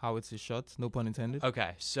how it's shot? No pun intended.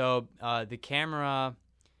 Okay, so the camera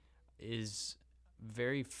is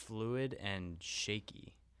very fluid and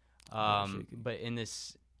shaky. But in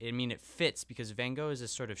this, I mean, it fits because Van Gogh is a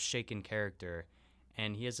sort of shaken character,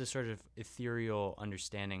 and he has a sort of ethereal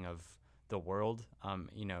understanding of the world.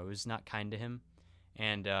 It was not kind to him,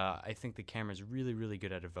 and I think the camera is really, really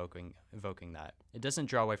good at evoking that. It doesn't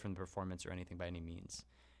draw away from the performance or anything by any means.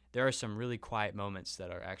 There are some really quiet moments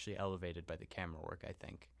that are actually elevated by the camera work, I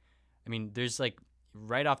think. I mean, there's like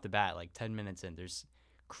right off the bat, like 10 minutes in, there's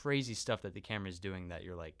crazy stuff that the camera is doing that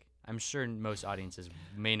you're like, I'm sure most audiences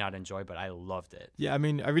may not enjoy, but I loved it. Yeah, I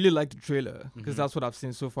mean, I really like the trailer because that's what I've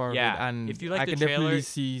seen so far. Yeah, of it, and if you like I the can trailer, definitely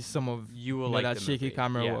see some of you will like that the shaky movie.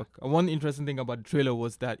 camera Yeah. work. One interesting thing about the trailer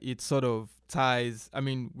was that it sort of ties. I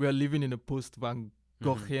mean, we're living in a post-Van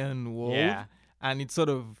Goghian world, Yeah. and it sort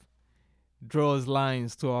of draws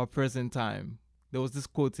lines to our present time. There was this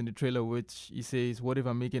quote in the trailer which he says, "What if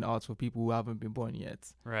I'm making art for people who haven't been born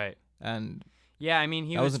yet?" Right. And yeah, I mean,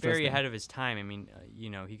 he was was very interesting. ahead of his time. I mean,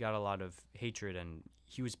 he got a lot of hatred, and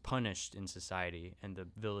he was punished in society and the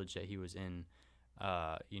village that he was in,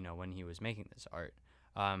 when he was making this art.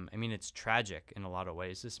 I mean, it's tragic in a lot of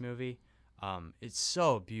ways, this movie. It's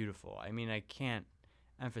so beautiful. I mean, I can't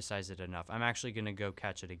emphasize it enough. I'm actually going to go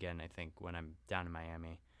catch it again, I think, when I'm down in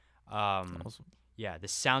Miami. awesome. Yeah, the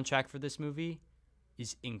soundtrack for this movie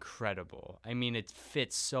is incredible. I mean, it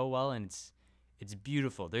fits so well, and it's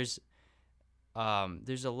beautiful. There's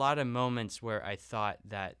a lot of moments where I thought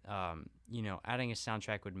that adding a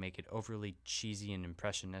soundtrack would make it overly cheesy and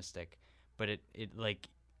impressionistic, but it's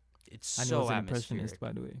And so he was an atmospheric. impressionist,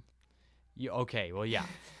 by the way. Okay, well, yeah,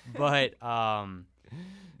 but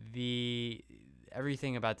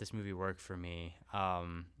everything about this movie worked for me.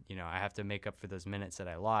 I have to make up for those minutes that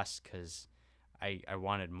I lost because I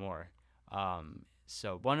wanted more.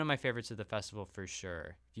 So one of my favorites of the festival for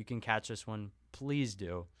sure. If you can catch this one, please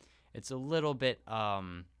do. It's a little bit,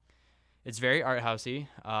 it's very art housey,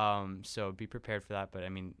 so be prepared for that. But I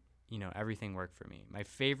mean, everything worked for me. My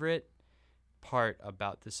favorite part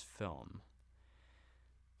about this film,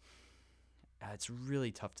 it's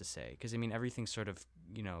really tough to say because I mean everything sort of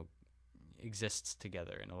exists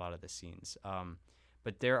together in a lot of the scenes.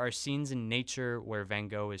 But there are scenes in nature where Van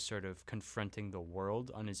Gogh is sort of confronting the world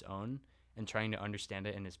on his own and trying to understand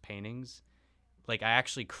it in his paintings. Like, I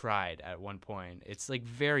actually cried at one point. It's, like,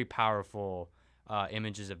 very powerful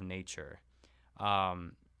images of nature. I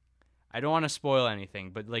don't want to spoil anything,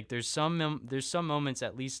 but, like, there's some moments,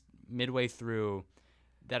 at least midway through,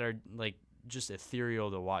 that are, like, just ethereal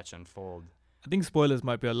to watch unfold. I think spoilers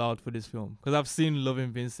might be allowed for this film because I've seen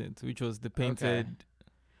Loving Vincent, which was the painted,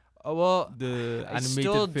 Oh, well, the I animated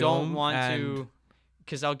still film. don't want and to,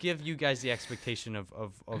 because I'll give you guys the expectation of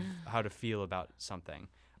how to feel about something.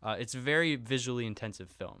 It's a very visually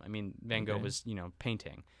intensive film. I mean, Van Gogh Okay. was,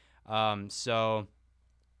 painting. So,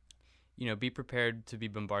 be prepared to be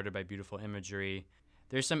bombarded by beautiful imagery.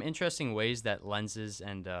 There's some interesting ways that lenses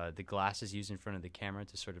and the glasses used in front of the camera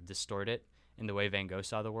to sort of distort it in the way Van Gogh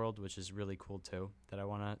saw the world, which is really cool too, that I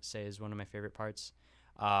want to say is one of my favorite parts.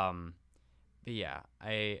 But yeah,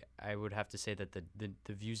 I would have to say that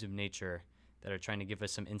the views of nature that are trying to give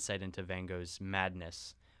us some insight into Van Gogh's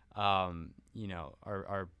madness, are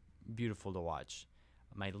beautiful to watch.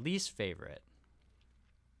 My least favorite,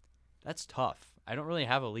 that's tough. I don't really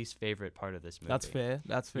have a least favorite part of this movie. That's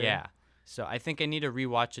fair. Yeah. So I think I need to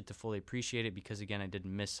rewatch it to fully appreciate it because, again, I did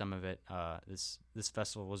miss some of it. This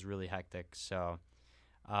festival was really hectic. So,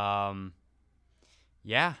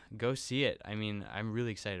 yeah, go see it. I mean, I'm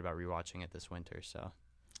really excited about rewatching it this winter. So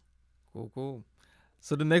Cool.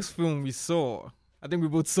 So the next film we saw, I think we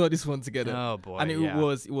both saw this one together. Oh boy, and it yeah.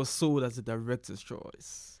 was sold as a director's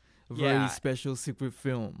choice. a very Yeah. special secret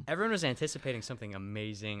film. Everyone was anticipating something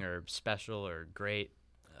amazing or special or great.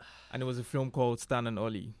 And it was a film called Stan and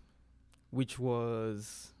Ollie, which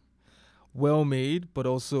was well made, but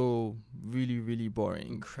also really, really boring.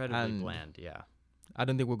 Incredibly And bland, yeah. I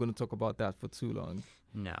don't think we're going to talk about that for too long.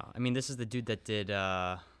 No. I mean, this is the dude that did,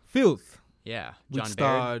 Filth, yeah, which John Baird.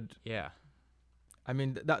 starred. Yeah. I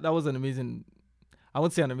mean, that was an amazing. I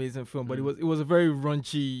wouldn't say an amazing film, but Mm. it was a very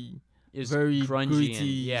raunchy, It was very grungy gritty, and,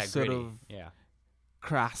 yeah, sort gritty. of Yeah.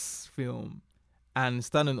 crass film. And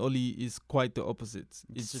Stan and Ollie is quite the opposite.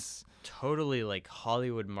 It's It's Totally like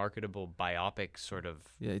Hollywood marketable biopic sort of.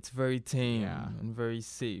 yeah, it's very tame Yeah. and very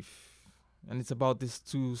safe. And it's about these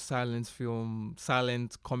two silent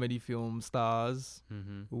comedy film stars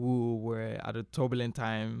Mm-hmm. who were at a turbulent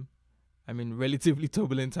time. I mean, relatively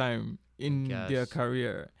turbulent time in their guess.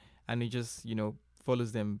 career. And it just,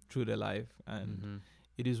 follows them through their life. And Mm-hmm.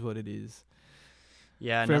 it is what it is.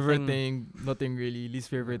 Yeah. Favorite nothing, nothing really. Least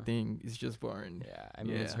favorite No. thing is just boring. Yeah, I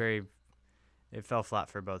mean, it's Yeah. very. It fell flat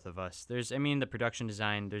for both of us. I mean, the production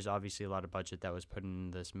design. There's obviously a lot of budget that was put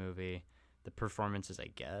in this movie. The performances, I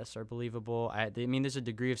guess, are believable. I mean, there's a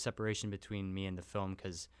degree of separation between me and the film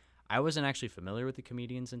because I wasn't actually familiar with the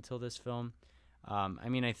comedians until this film. I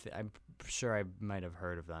mean, I'm sure I might have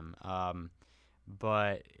heard of them,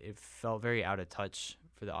 but it felt very out of touch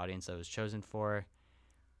for the audience that was chosen for.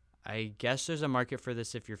 I guess there's a market for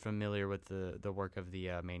this if you're familiar with the work of the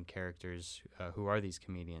main characters, who are these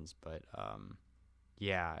comedians. But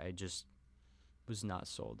yeah, I just was not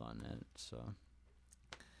sold on it. So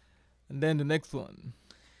And then the next one.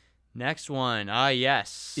 next one,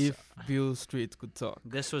 yes, If Bill Street Could Talk.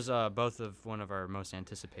 this was both of one of our most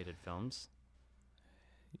anticipated films.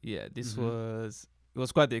 Yeah, this Mhm. it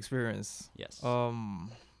was quite the experience. Yes.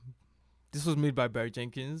 This was made by Barry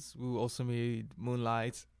Jenkins, who also made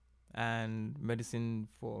Moonlight and Medicine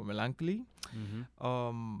for Melancholy.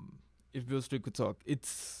 Mm-hmm. If Bill Street Could Talk,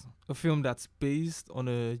 it's a film that's based on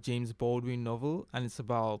a James Baldwin novel, and it's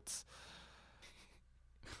about.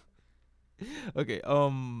 Okay.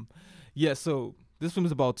 Yeah. So this film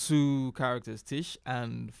is about two characters, Tish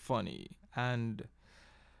and Funny, and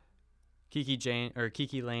Kiki Lane and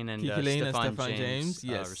Kiki Lane and Stefan Stefan James.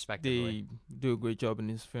 Yes, respectively. they do a great job in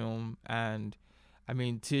this film, and I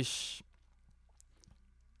mean Tish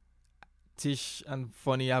and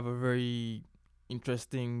Funny have a very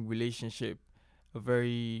interesting relationship. A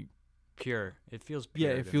very Pure. It feels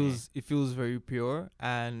pure. it to me. feels very pure,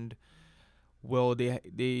 and well,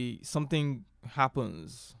 they something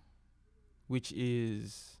happens, which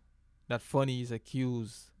is that Funny is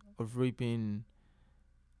accused of raping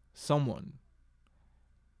someone,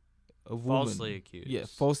 a woman. Falsely accused. Yeah,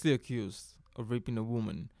 falsely accused of raping a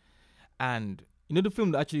woman. And the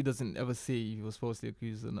film actually doesn't ever say if he was falsely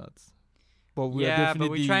accused or not. But we are Yeah, definitely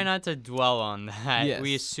but we try not to dwell on that. Yes.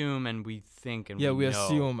 We assume and we think and we know.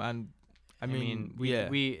 assume, and I mean yeah.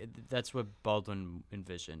 we that's what Baldwin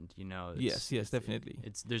envisioned. Yes, definitely.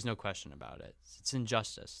 There's no question about it. It's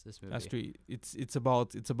injustice. This movie. That's true. It's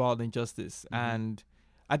about injustice, Mhm. and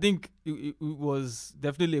I think it was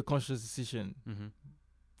definitely a conscious decision Mm-hmm.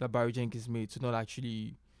 that Barry Jenkins made to not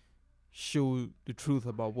actually show the truth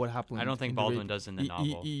about what happened. I don't think in the Baldwin rape. does in the he,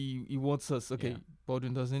 novel. he wants us. Okay, Yeah.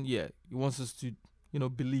 Baldwin doesn't. Yeah, he wants us to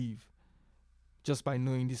believe just by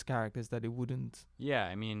knowing these characters that they wouldn't Yeah,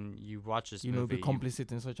 I mean, you watch this movie. be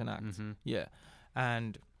complicit in such an act. Mm-hmm. Yeah,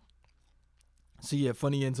 and so yeah,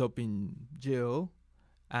 Funny ends up in jail,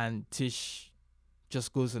 and Tish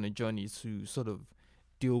just goes on a journey to sort of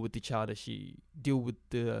deal with the child that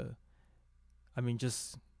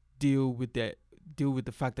deal with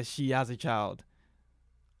the fact that she has a child,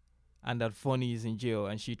 and that Funny is in jail,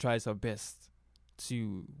 and she tries her best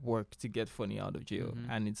to work to get Funny out of jail. Mhm.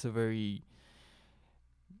 And it's a very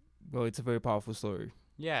powerful story.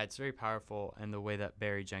 Yeah, it's very powerful, and the way that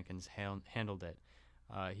Barry Jenkins handled it,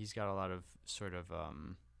 he's got a lot of sort of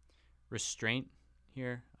restraint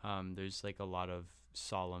here. There's like a lot of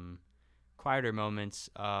solemn, quieter moments.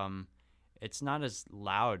 It's not as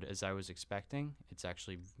loud as I was expecting. It's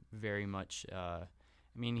actually very much. I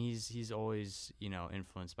mean, he's always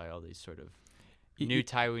influenced by all these sort of new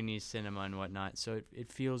Taiwanese cinema and whatnot. So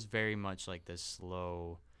it feels very much like this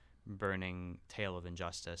slow burning tale of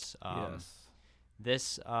injustice. Yes.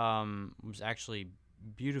 This was actually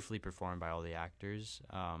beautifully performed by all the actors.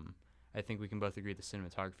 I think we can both agree the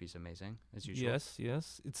cinematography is amazing, as usual.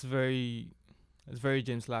 Yes. It's very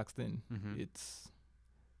James Laxton. Mhm. It's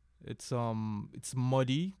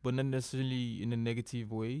muddy, but not necessarily in a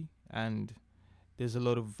negative way. And there's a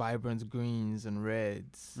lot of vibrant greens and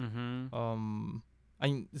reds. Mm-hmm.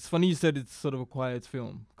 it's funny you said it's sort of a quiet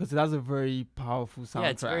film because it has a very powerful soundtrack. Yeah,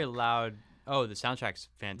 it's very loud. Oh, the soundtrack's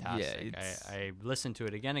Yeah, fantastic. it's I listened to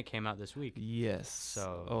it again. It came out this week. yes.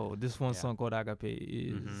 So, Oh, this one yeah. song called Agape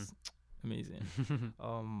is Mhm. amazing.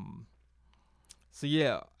 So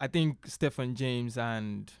yeah, I think Stephen James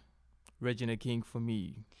and Regina King for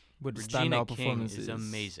me would stand Regina out King performances. is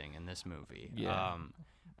amazing in this movie. Yeah.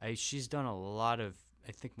 She's done a lot of,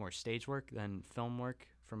 I think, more stage work than film work,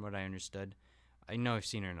 from what I understood. I know I've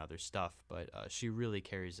seen her in other stuff, but she really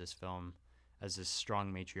carries this film as this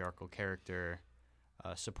strong matriarchal character,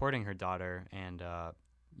 supporting her daughter and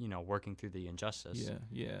working through the injustice.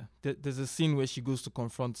 Yeah. There's a scene where she goes to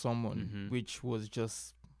confront someone, Mhm. which was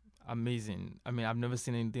just amazing. I mean, I've never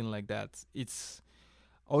seen anything like that. It's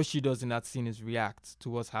all she does in that scene is react to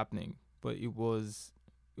what's happening, but it was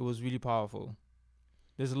really powerful.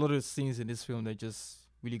 There's a lot of scenes in this film that just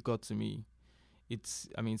really got to me. It's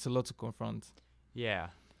a lot to confront. Yeah,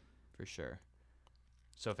 for sure.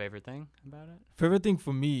 So, favorite thing about it? Favorite thing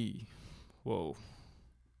for me, whoa.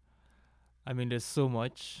 I mean, there's so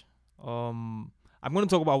much. I'm going to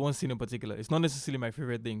talk about one scene in particular. It's not necessarily my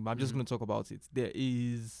favorite thing, but I'm just Mhm. going to talk about it.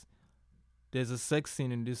 There's a sex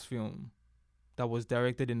scene in this film that was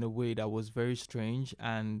directed in a way that was very strange,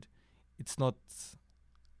 and it's not.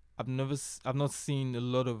 I've not seen a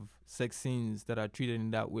lot of sex scenes that are treated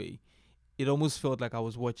in that way. It almost felt like I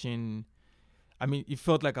was watching. I mean, it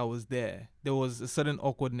felt like I was there. There was a certain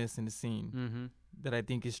awkwardness in the scene Mm-hmm. that I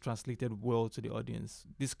think is translated well to the audience.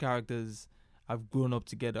 These characters have grown up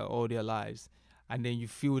together all their lives, and then you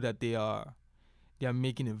feel that they are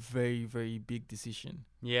making a very, very big decision.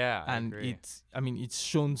 Yeah, I And agree. it's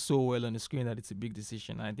shown so well on the screen that it's a big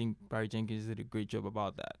decision. I think Barry Jenkins did a great job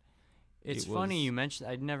about that. It's It funny was- you mentioned.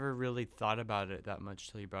 I'd never really thought about it that much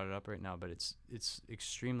till you brought it up right now. But it's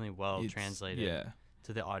extremely well It's- translated Yeah.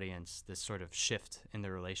 to the audience. This sort of shift in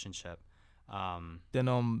the relationship Then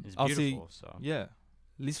is I'll say beautiful. So yeah.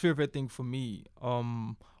 Least favorite thing for me,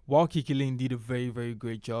 while Kiki Lane did a very, very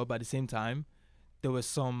great job, at the same time, there was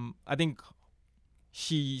some I think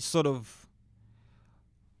she sort of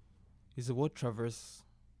is the word traverse.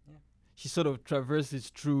 Yeah. She sort of traverses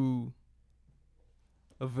through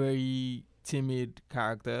a very timid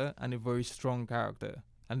character and a very strong character.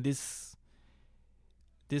 And this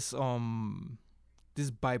this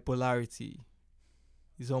bipolarity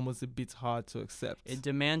is almost a bit hard to accept. it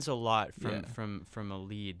demands a lot from Yeah. from a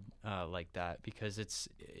lead like that, because it's.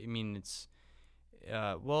 I mean, it's.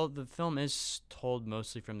 Well, the film is told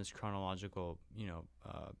mostly from this chronological,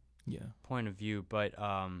 Yeah. point of view, but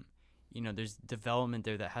there's development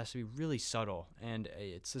there that has to be really subtle, and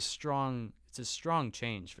it's a strong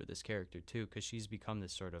change for this character too, because she's become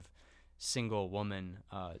this sort of single woman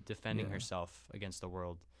defending Yeah. herself against the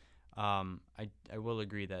world. I will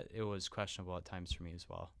agree that it was questionable at times for me as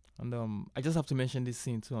well. And I just have to mention this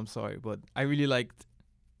scene too. I'm sorry, but I really liked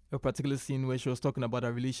a particular scene where she was talking about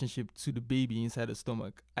her relationship to the baby inside her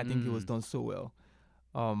stomach. I think it was Mm. done so well.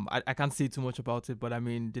 I can't say too much about it, but I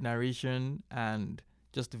mean the narration and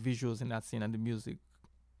just the visuals in that scene and the music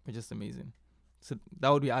were just amazing. So that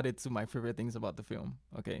would be added to my favorite things about the film.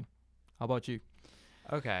 Okay, how about you?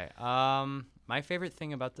 Okay. My favorite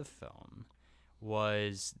thing about the film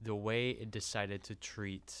was the way it decided to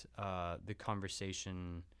treat the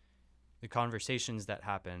conversations that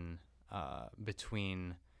happen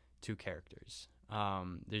between two characters.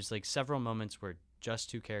 There's like several moments where just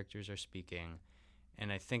two characters are speaking,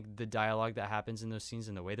 and I think the dialogue that happens in those scenes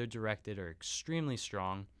and the way they're directed are extremely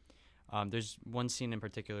strong. There's one scene in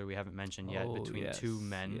particular we haven't mentioned yet Oh, between yes, two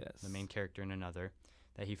men, yes. the main character and another,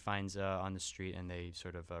 that he finds on the street, and they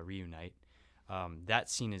sort of reunite. That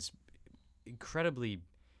scene is incredibly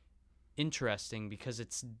interesting because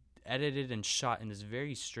it's edited and shot in this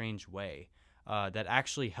very strange way that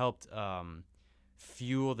actually helped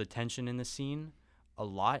fuel the tension in the scene a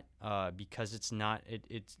lot, because it's not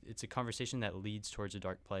it's a conversation that leads towards a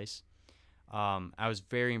dark place. I was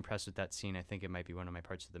very impressed with that scene. I think it might be one of my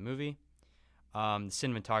parts of the movie. The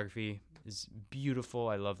cinematography is beautiful.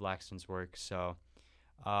 I love Laxton's work. So,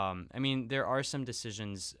 I mean, there are some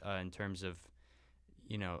decisions in terms of,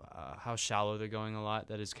 how shallow they're going a lot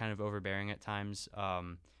that is kind of overbearing at times.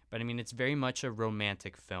 But I mean, it's very much a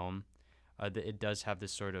romantic film. It does have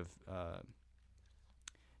this sort of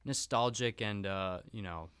nostalgic and, I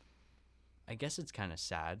guess it's kind of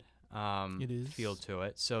sad It is. feel to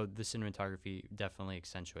it. So the cinematography definitely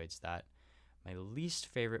accentuates that. My least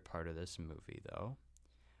favorite part of this movie, though,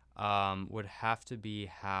 would have to be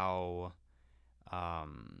how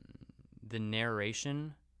the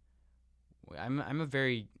narration. I'm a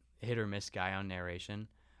very hit or miss guy on narration.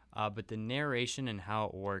 But the narration and how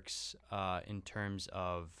it works in terms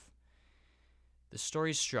of the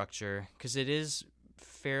story structure, because it is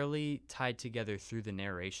fairly tied together through the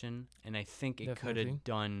narration, and I think it could Definitely. have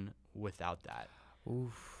done without that.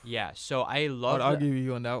 Oof. Yeah, so I love I'll argue with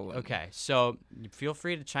you on that one. Okay, so feel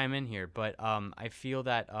free to chime in here, but I feel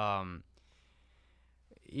that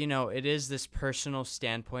it is this personal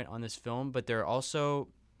standpoint on this film, but there are also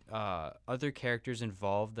other characters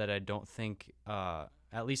involved that I don't think,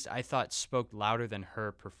 at least I thought, spoke louder than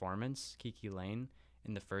her performance, Kiki Lane,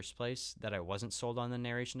 in the first place, that I wasn't sold on the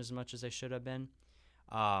narration as much as I should have been.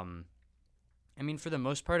 I mean, for the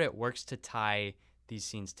most part, it works to tie these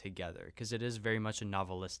scenes together because it is very much a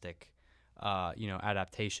novelistic,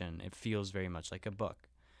 adaptation. It feels very much like a book.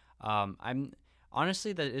 I'm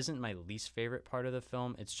honestly, that isn't my least favorite part of the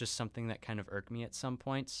film. It's just something that kind of irked me at some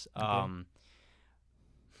points. Okay.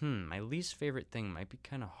 My least favorite thing might be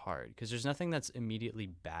kind of hard because there's nothing that's immediately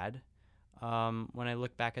bad when I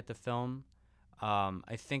look back at the film.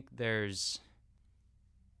 I think there's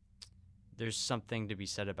something to be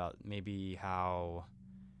said about maybe how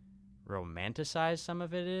romanticized some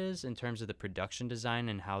of it is in terms of the production design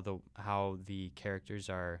and how the characters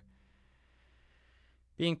are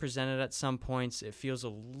being presented at some points. It feels a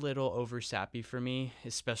little over sappy for me,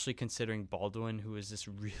 especially considering Baldwin, who is this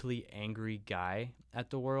really angry guy at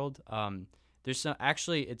the world.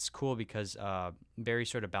 It's cool because Barry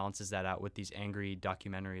sort of balances that out with these angry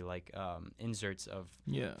documentary inserts of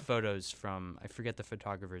photos from, I forget the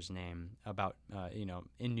photographer's name, about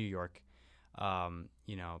in New York,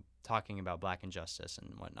 talking about black injustice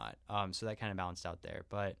and whatnot. So that kind of balanced out there,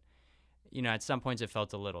 but at some points it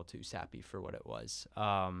felt a little too sappy for what it was.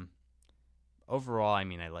 Overall, I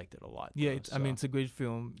mean, I liked it a lot. Yeah, though, it's a great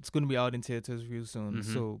film. It's going to be out in theaters real soon,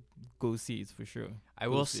 Mhm. so go see it for sure. I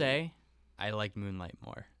will say I liked Moonlight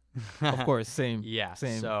more. Of course, same. Yeah,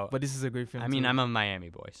 Same. so But this is a great film. I mean, too. I'm a Miami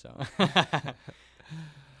boy, so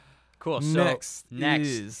cool. So Next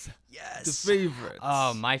is yes, the favorite.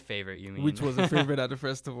 Oh, my favorite. You mean Which was a favorite at the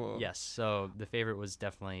festival. Yes. So the favorite was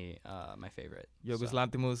definitely my favorite. Yorgos So.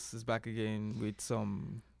 Lanthimos is back again with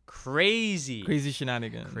some Crazy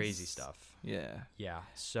shenanigans. Crazy stuff. Yeah. Yeah.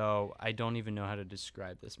 So I don't even know how to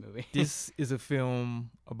describe this movie. This is a film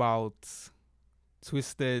about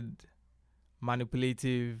twisted,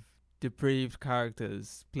 manipulative, depraved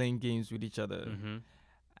characters playing games with each other. Mm-hmm.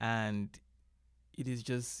 And it is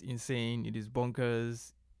just insane. It is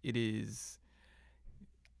bonkers. It is...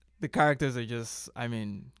 The characters are just, I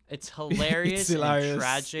mean... It's hilarious, It's hilarious. And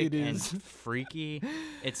tragic It and is. freaky.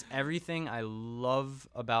 It's everything I love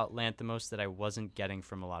about Lanthimos that I wasn't getting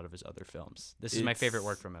from a lot of his other films. This is my favorite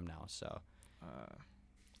work from him now. So,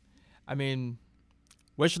 I mean,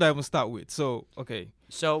 where should I even start with? So, okay.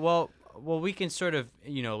 So well, we can sort of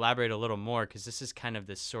elaborate a little more because this is kind of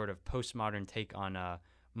this sort of postmodern take on a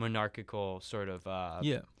monarchical sort of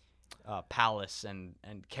palace and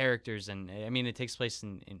characters, and I mean it takes place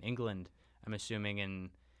in England. I'm assuming in,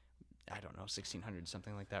 I don't know, 1600,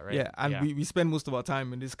 something like that, right? Yeah, and we spend most of our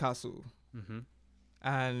time in this castle. Mm-hmm.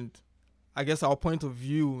 And I guess our point of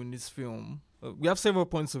view in this film, we have several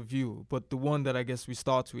points of view, but the one that I guess we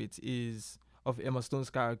start with is of Emma Stone's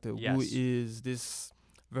character, Yes. who is this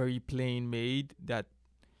very plain maid that,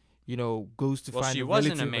 goes to find she a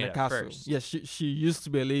wasn't relative a maid in a at castle. first. Yes, she used to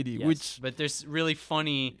be a lady, Yes, but there's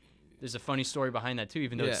a funny story behind that too,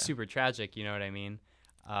 even though it's Yeah. super tragic. You know what I mean?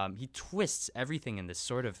 He twists everything in this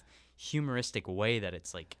sort of humoristic way that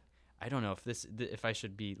it's like, I don't know if I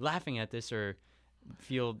should be laughing at this or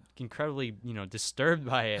feel incredibly, disturbed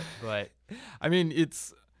by it. But I mean,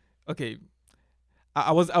 it's okay.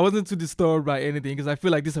 I wasn't too disturbed by anything because I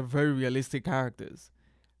feel like these are very realistic characters.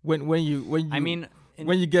 When you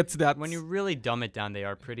when you get to that, when you really dumb it down, they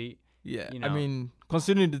are pretty. yeah. you know. I mean,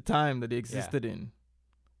 considering the time that they existed in,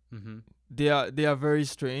 Mm-hmm. they are very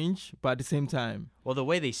strange, but at the same time, Well, the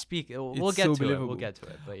way they speak, we'll It's get so to it. believable. We'll get to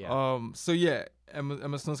it. But yeah. So yeah,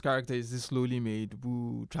 Emma Stone's character is this lowly maid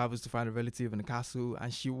who travels to find a relative in a castle,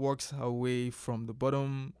 and she works her way from the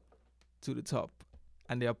bottom to the top.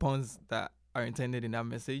 And there are puns that are intended in that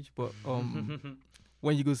message, but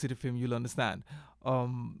when you go see the film, you'll understand.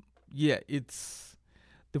 Yeah, it's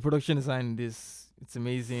the production design in this. It's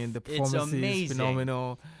amazing. The performance is amazing.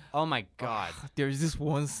 phenomenal. Oh my God. There is this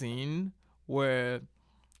one scene where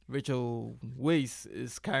Rachel Weisz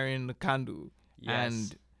is carrying a candle, Yes.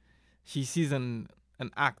 and she sees an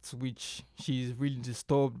act which she's really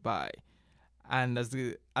disturbed by, and as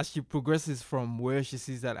she progresses from where she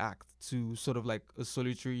sees that act to sort of like a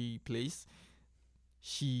solitary place,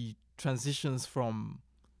 she transitions from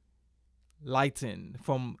lighting,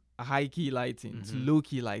 from high key lighting to Mhm. low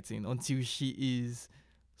key lighting, until she is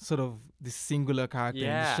sort of this singular character in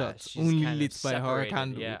the Yeah, shot, she's only kind of lit by her separated,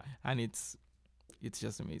 candle, yeah. and it's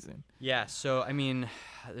just amazing. Yeah, so I mean,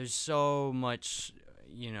 there's so much,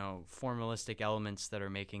 formalistic elements that are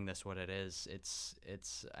making this what it is.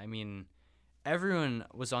 It's I mean, everyone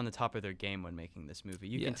was on the top of their game when making this movie.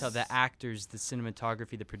 You can tell the Yes. actors, the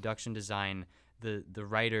cinematography, the production design, the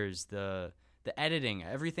writers, the editing,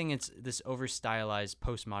 everything. It's this over stylized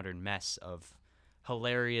postmodern mess of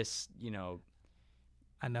hilarious,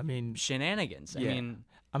 And I mean, shenanigans. I Yeah. mean,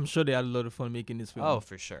 I'm sure they had a lot of fun making this film. oh,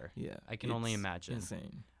 for sure. yeah, I can only it's imagine.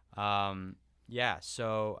 Insane. Yeah.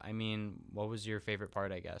 So I mean, what was your favorite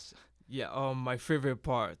part? I guess. Yeah. My favorite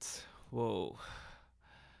part. Whoa.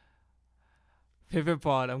 Favorite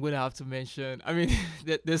part. I'm gonna have to mention. I mean,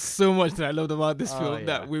 there's so much that I loved about this Oh, film yeah.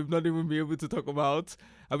 that we've not even been able to talk about.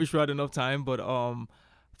 I wish we had enough time, but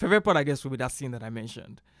favorite part I guess would be that scene that I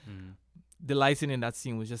mentioned. Mhm. The lighting in that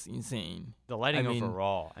scene was just insane. The lighting I mean-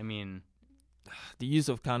 overall. I mean, The use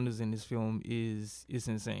of candles in this film is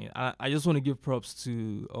insane. I just want to give props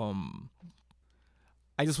to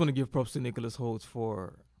Nicholas Hoult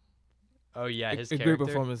for oh yeah, his a character. great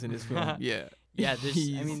performance in this film. Yeah. Yeah, I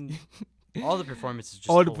He's- mean, all the performances just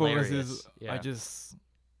all the hilarious. performances Yeah. are just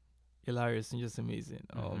hilarious and just amazing.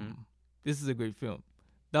 Mhm. This is a great film.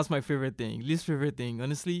 That's my favorite thing. Least favorite thing,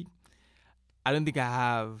 honestly, I don't think I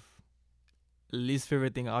have a least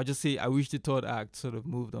favorite thing. I'll just say I wish the third act sort of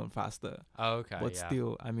moved on faster. Oh, okay. But yeah.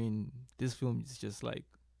 still, I mean, this film is just like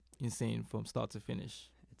insane from start to finish.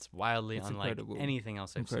 It's wildly It's unlike incredible. anything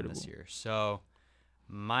else I've seen this Incredible. year. So,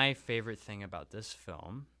 my favorite thing about this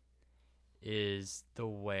film is the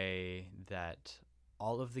way that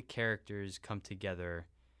all of the characters come together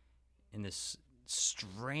in this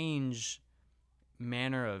strange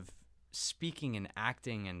manner of speaking and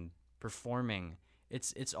acting and performing.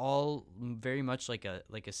 It's all very much like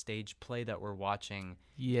a stage play that we're watching.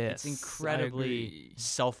 Yes, It's I incredibly agree.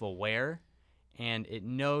 self-aware, and it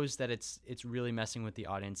knows that it's really messing with the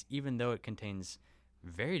audience, even though it contains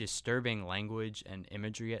very disturbing language and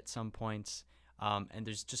imagery at some points. And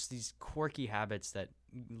there's just these quirky habits that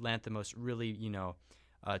Lanthimos really,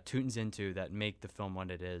 tunes into that make the film what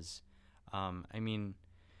it is. I mean,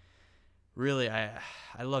 really,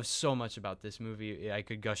 I love so much about this movie. I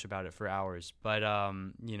could gush about it for hours, but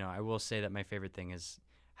I will say that my favorite thing is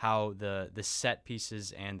how the set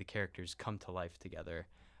pieces and the characters come to life together.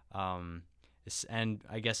 And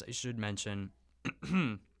I guess I should mention,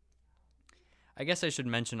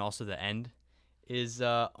 also the end is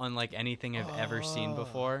unlike anything I've ever seen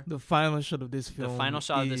before. The final shot of this film. The final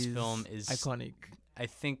shot of this film is iconic. I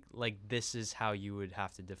think like this is how you would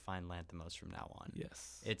have to define Lanthimos from now on.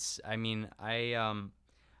 Yes. I mean, I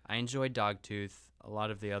enjoyed Dogtooth. A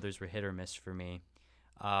lot of the others were hit or miss for me.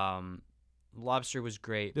 Lobster was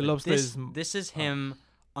great. The but Lobster this, is this is him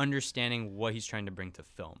understanding what he's trying to bring to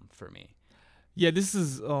film for me. Yeah, this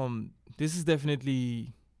is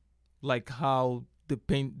definitely like how the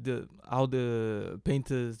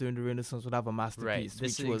painters during the Renaissance would have a masterpiece, Right. This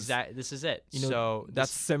which is was This is it. you know, So that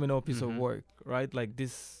this- seminal piece of Mhm. work, right? Like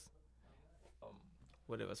this,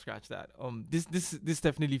 whatever, scratch that. This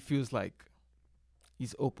definitely feels like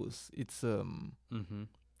his opus. Mhm.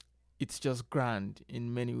 It's just grand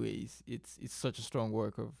in many ways. It's such a strong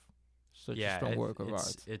work of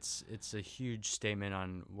art. It's a huge statement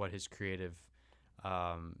on what his creative,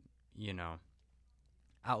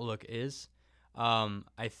 outlook is.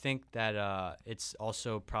 I think that it's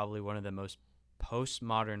also probably one of the most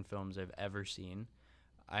postmodern films I've ever seen.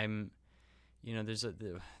 There's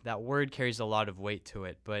that word carries a lot of weight to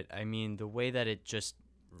it, but I mean the way that it just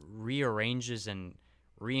rearranges and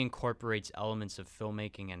reincorporates elements of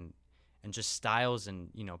filmmaking and just styles and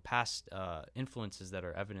past influences that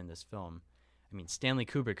are evident in this film. I mean, Stanley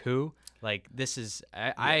Kubrick, this is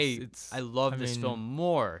I love this film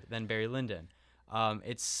more than Barry Lyndon.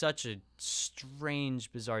 It's such a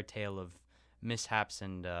strange, bizarre tale of mishaps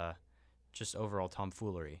and just overall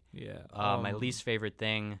tomfoolery. Yeah. My least favorite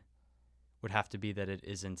thing would have to be that it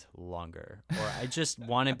isn't longer, or I just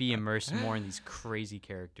want to be immersed more in these crazy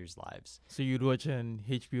characters' lives. So you'd watch an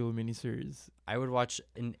HBO miniseries. I would watch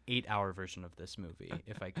an 8-hour version of this movie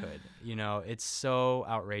if I could. It's so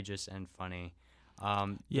outrageous and funny.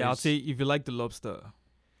 I'll there's- say if you like The Lobster,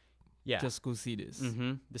 yeah. just go see this.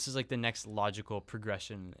 This is like the next logical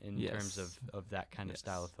progression in terms Yes. of that kind of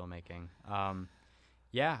style of Yes. filmmaking.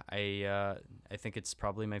 I think it's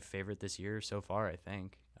probably my favorite this year so far. I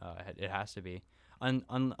think it has to be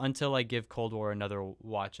until I give Cold War another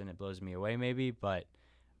watch and it blows me away, maybe. But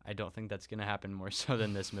I don't think that's gonna happen more so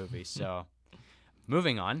than this movie. So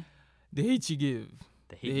moving on, The Hate You Give.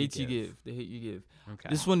 The The Hate Hate You Give. The Hate You Give. Okay.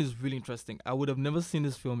 This one is really interesting. I would have never seen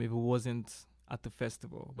this film if it wasn't at the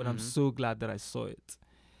festival, but I'm Mhm. so glad that I saw it.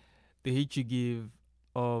 The Hate You Give.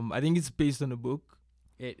 I think it's based on a book.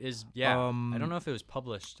 It is. Yeah. I Um, don't know if it was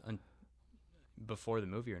published before the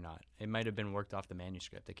movie or not. It might have been worked off the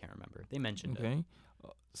manuscript. I can't remember. They mentioned it. Okay.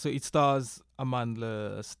 So it stars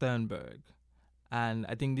Amandla Sternberg, and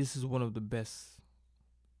I think this is one of the best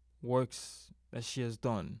works that she has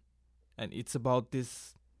done. And it's about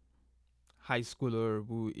this high schooler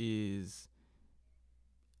who is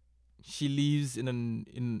she lives in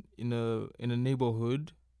a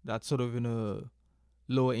neighborhood that's sort of in a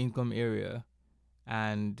lower income area,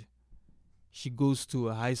 and she goes to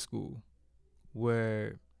a high school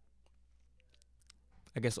where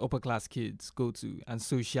I guess upper class kids go to, and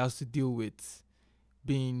so she has to deal with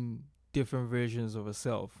being different versions of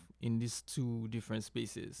herself in these two different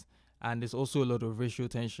spaces. And there's also a lot of racial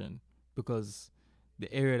tension because the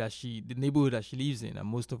neighborhood that she lives in, and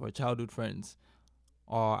most of her childhood friends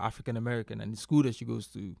are African American, and the school that she goes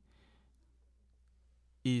to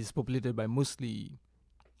is populated by mostly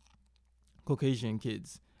Caucasian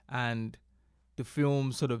kids. And the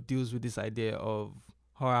film sort of deals with this idea of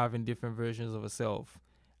her having different versions of herself,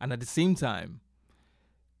 and at the same time,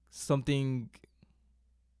 something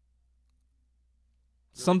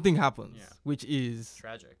happens, Yeah. which is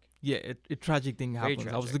Tragic. a tragic thing Very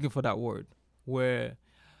happens. I was tragic. looking for that word, where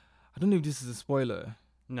I don't know if this is a spoiler.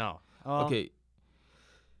 No. Okay,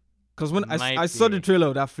 because when might I saw the be. trailer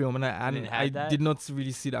of that film, and And it I had that? did not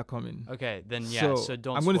really see that coming. Okay. Then yeah. So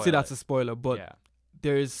don't. I'm going to say spoil that's a spoiler, but yeah.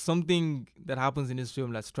 there is something that happens in this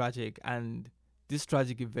film that's tragic, and this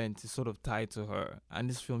tragic event is sort of tied to her, and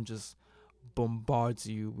this film just bombards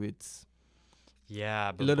you with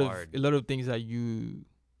Yeah. a lot Bombard. of things that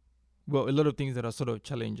a lot of things that are sort of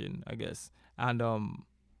challenging, I guess. And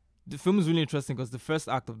the film is really interesting because the first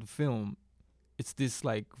act of the film, it's this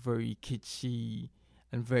like very kitschy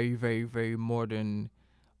and very very very modern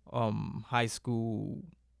high school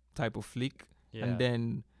type of flick. Yeah. And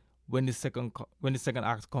then when the second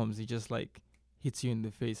act comes, it just like hits you in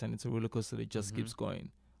the face, and it's a roller coaster that just keeps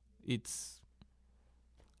going. It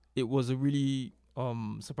was a really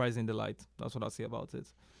surprising delight. That's what I'll say about it.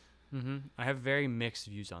 I have very mixed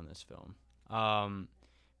views on this film.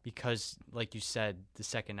 Because, like you said, the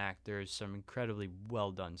second act, there's some incredibly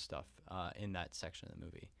well done stuff in that section of the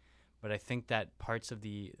movie. But I think that parts of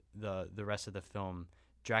the rest of the film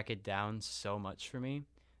drag it down so much for me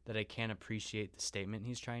that I can't appreciate the statement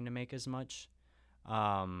he's trying to make as much.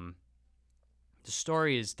 The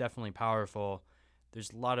story is definitely powerful. There's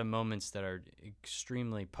a lot of moments that are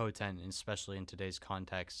extremely potent, especially in today's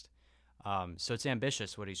context. So it's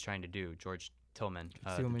ambitious what he's trying to do, George Tillman,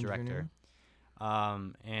 the director.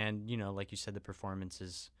 And, like you said, the performance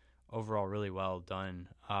is overall really well done.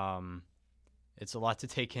 It's a lot to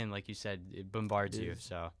take in, like you said, it bombards you.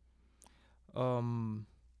 So,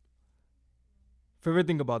 favorite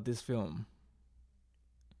thing about this film,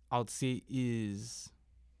 I'd say is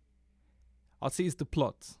the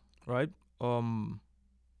plot, right?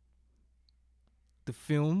 The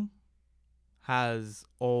film has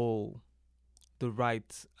all the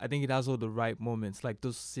right. I think it has all the right moments, like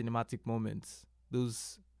those cinematic moments,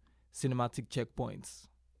 those cinematic checkpoints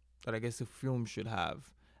that I guess a film should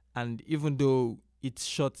have. And even though it's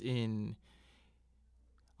shot in,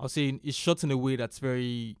 I'll say it's shot in a way that's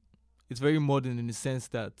very modern in the sense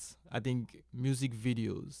that I think music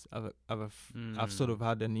videos have sort of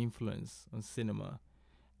had an influence on cinema,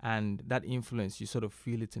 and that influence you sort of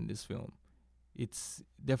feel it in this film. It's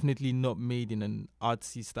definitely not made in an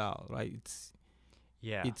artsy style, right?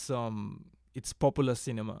 It's popular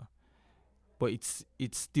cinema, but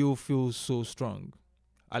it still feels so strong.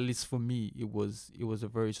 At least for me, it was a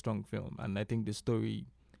very strong film, and I think the story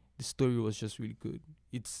was just really good.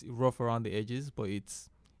 It's rough around the edges, but it's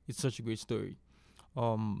such a great story.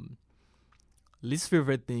 Least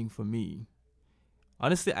favorite thing for me,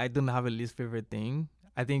 honestly, I don't have a least favorite thing.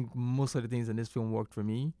 I think most of the things in this film worked for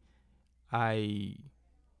me. I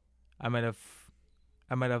might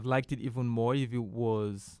have liked it even more if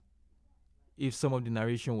some of the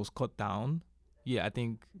narration was cut down. Yeah, I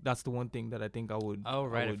think that's the one thing that I think I would. Oh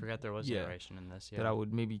right, I forgot there was narration in this. Yeah, that I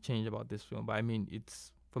would maybe change about this film. But I mean,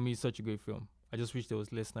 it's such a great film. I just wish there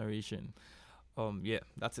was less narration. Yeah,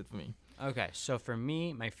 that's it for me. Okay, so for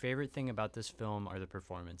me, my favorite thing about this film are the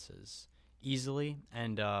performances, easily,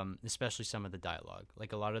 and especially some of the dialogue.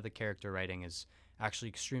 Like a lot of the character writing is actually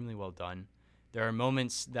extremely well done. There are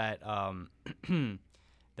moments that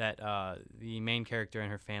that the main character and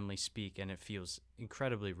her family speak, and it feels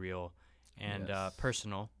incredibly real and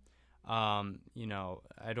personal. You know,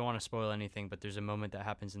 I don't want to spoil anything, but there's a moment that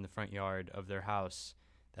happens in the front yard of their house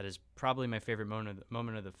that is probably my favorite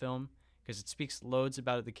moment of the film because it speaks loads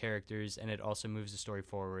about the characters and it also moves the story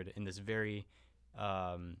forward in this very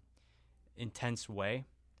intense way.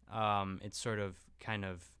 It sort of kind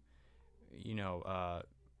of, you know,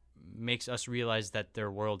 makes us realize that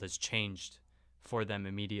their world has changed for them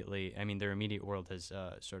immediately. I mean, their immediate world has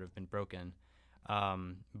sort of been broken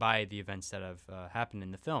by the events that have happened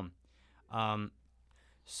in the film. My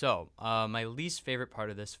least favorite part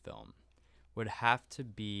of this film would have to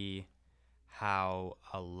be how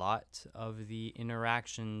a lot of the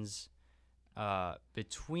interactions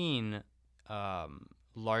between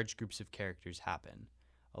large groups of characters happen.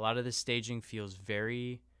 A lot of the staging feels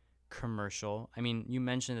very commercial. I mean, you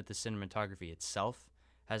mentioned that the cinematography itself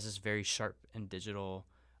has this very sharp and digital,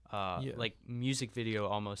 like music video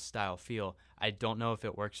almost style feel. I don't know if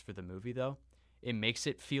it works for the movie though. It makes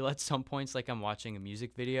it feel at some points like I'm watching a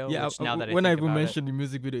music video. Yeah, which now that when I think even about mentioned the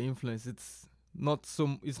music video influence, it's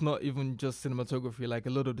not even just cinematography. Like a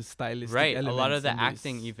lot of the stylistic right, elements. a lot of the in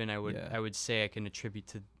acting, this. even I would say I can attribute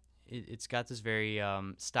to. It's got this very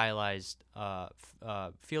stylized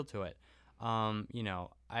feel to it. You know,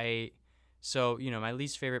 my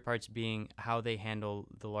least favorite parts being how they handle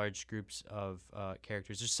the large groups of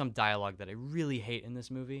characters. There's some dialogue that I really hate in this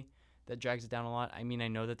movie that drags it down a lot. I mean, I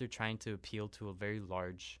know that they're trying to appeal to a very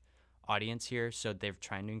large audience here, so they're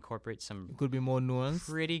trying to incorporate some It could be more nuanced.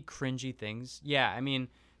 pretty cringy things. Yeah, I mean,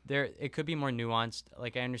 it could be more nuanced.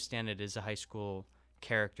 Like, I understand it is a high school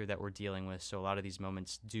character that we're dealing with, so a lot of these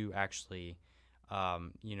moments do actually,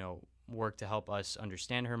 work to help us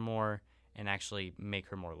understand her more and actually make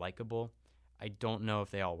her more likable. I don't know if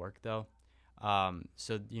they all work though.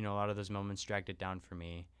 So a lot of those moments dragged it down for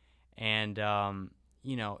me, and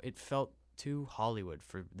it felt too Hollywood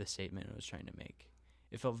for the statement it was trying to make.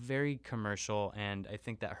 It felt very commercial, and I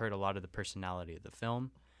think that hurt a lot of the personality of the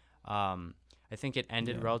film. I think it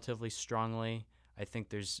ended relatively strongly. I think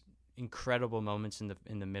there's incredible moments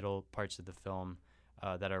in the middle parts of the film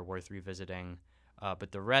that are worth revisiting.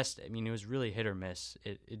 But the rest, I mean, it was really hit or miss.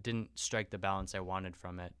 It didn't strike the balance I wanted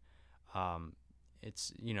from it.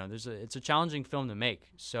 It's it's a challenging film to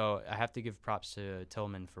make, so I have to give props to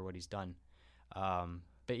Tillman for what he's done.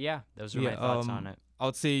 But yeah, those are my thoughts on it. I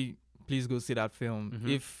would say please go see that film.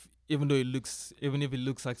 Mhm. Even if it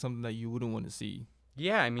looks like something that you wouldn't want to see,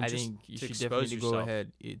 Yeah, I mean, I just think you to should expose definitely yourself. go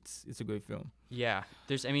ahead. It's a great film. Yeah,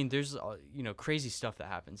 there's crazy stuff that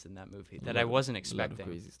happens in that movie that I lot of- wasn't a lot of expecting.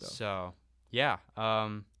 crazy stuff. So yeah,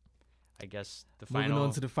 I guess the Moving final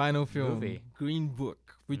on to the final film, movie. Green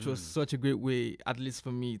Book, which was Mm. such a great way, at least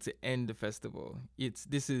for me, to end the festival.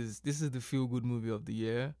 This is the feel good movie of the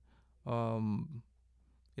year.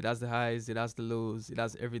 It has the highs, it has the lows, it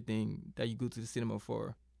has everything that you go to the cinema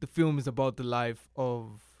for. The film is about the life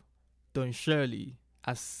of Don Shirley,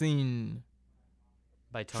 as seen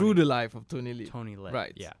by through the life of Tony Lee. Tony Lit.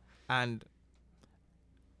 Right. Yeah. And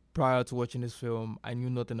prior to watching this film, I knew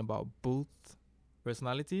nothing about both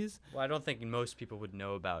personalities. Well, I don't think most people would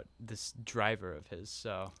know about this driver of his.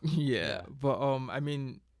 So Yeah. But I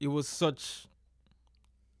mean, it was such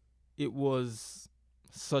a good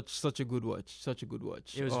watch. Such a good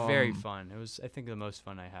watch. it was very fun. It was, I think, the most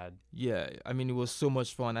fun I had. Yeah, I mean, it was so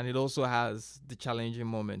much fun, and it also has the challenging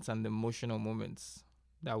moments and the emotional moments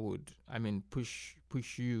that would, I mean, push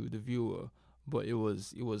you, the viewer. But it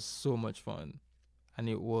was so much fun, and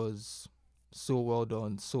it was so well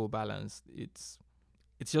done, so balanced. It's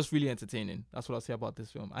just really entertaining. That's what I'll say about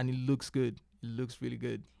this film, and it looks good. It looks really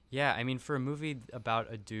good. Yeah, I mean, for a movie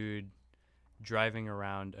about a dude driving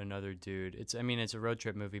around another dude, it's a road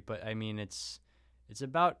trip movie, but I mean, it's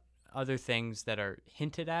about other things that are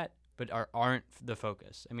hinted at but aren't the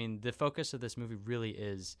focus. I mean, the focus of this movie really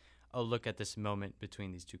is a look at this moment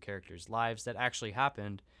between these two characters' lives that actually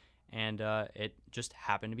happened, and it just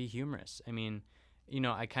happened to be humorous. I mean,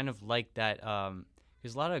 I kind of like that.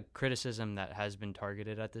 There's a lot of criticism that has been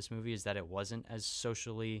targeted at this movie is that it wasn't as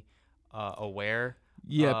socially aware.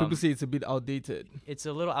 Yeah, people say it's a bit outdated. It's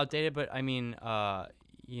a little outdated, but I mean,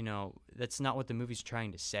 that's not what the movie's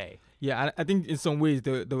trying to say. Yeah, I think in some ways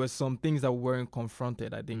there were some things that weren't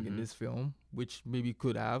confronted, I think, in Mhm. this film, which maybe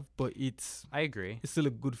could have, but I agree. it's still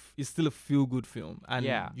a feel good film, and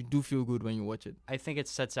Yeah. you do feel good when you watch it. I think it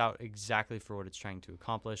sets out exactly for what it's trying to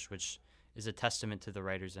accomplish, which is a testament to the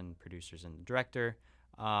writers and producers and the director.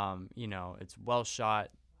 It's well shot,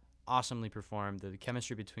 awesomely performed. The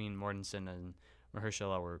chemistry between Mortensen and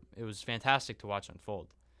Mahershala it was fantastic to watch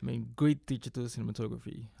unfold. I mean, great digital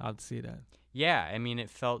cinematography. I'd say that. Yeah, I mean, it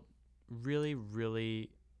felt really, really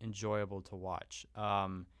enjoyable to watch.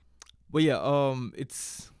 But yeah,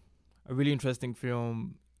 it's a really interesting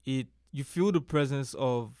film. You feel the presence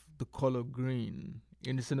of the color green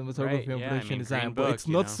in the cinematography Right, and yeah, I production mean, design, Green but Book, it's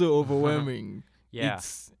not so overwhelming. Yeah.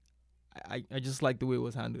 It's I just like the way it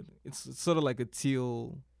was handled. It's sort of like a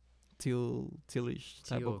tealish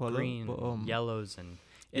type Teal, of color, green, but yellows, and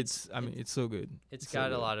it's I mean it's so good. it's so got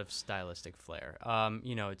a good. lot of stylistic flair.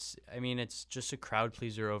 It's just a crowd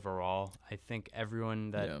pleaser overall. I think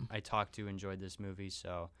everyone that Yeah. I talked to enjoyed this movie,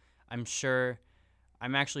 so I'm sure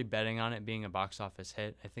I'm actually betting on it being a box office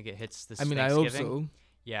hit. I think it hits this I mean I hope Thanksgiving. so.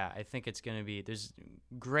 Yeah, I think it's gonna be. There's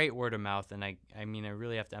great word of mouth, and I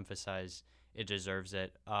really have to emphasize it deserves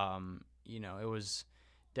it. It was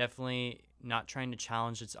definitely not trying to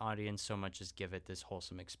challenge its audience so much as give it this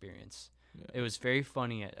wholesome experience. Yeah. It was very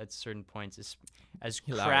funny at certain points. As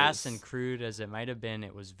crass Hilarious. and crude as it might have been,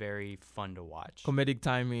 it was very fun to watch. Comedic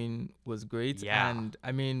timing was great, Yeah. and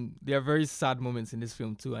I mean there are very sad moments in this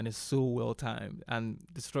film too, and it's so well timed, and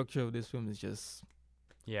the structure of this film is just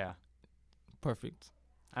Yeah. perfect.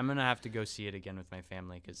 I'm going to have to go see it again with my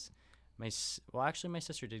family because my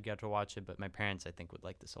sister did get to watch it, but my parents, I think, would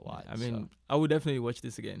like this a lot. I mean, I would definitely watch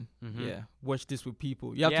this again. Mhm. Yeah, watch this with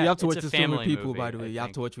people. You have Yeah, to watch it's a this film with family people. movie, By the way, I you have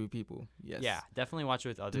think. to watch it with people. Yes. Yeah, definitely watch it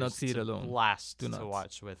with others. not see It's it a alone. blast Do to not.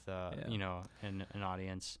 watch with, an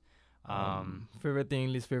audience. Favorite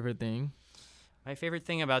thing, least favorite thing. My favorite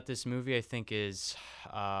thing about this movie, I think, is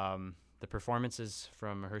the performances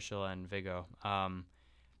from Mahershala and Viggo.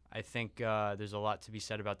 I think there's a lot to be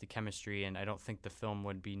said about the chemistry, and I don't think the film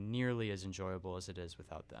would be nearly as enjoyable as it is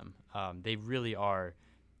without them. They really are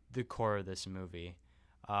the core of this movie.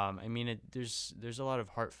 There's a lot of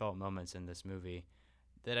heartfelt moments in this movie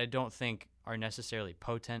that I don't think are necessarily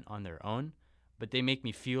potent on their own, but they make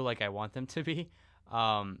me feel like I want them to be.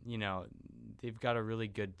 They've got a really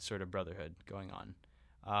good sort of brotherhood going on.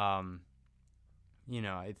 I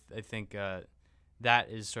think that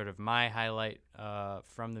is sort of my highlight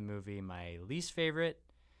from the movie. My least favorite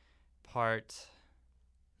part,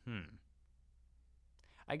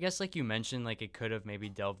 I guess like you mentioned, like it could have maybe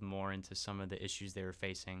delved more into some of the issues they were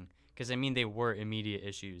facing. Because, they were immediate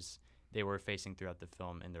issues they were facing throughout the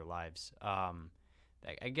film in their lives.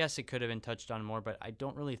 I guess it could have been touched on more, but I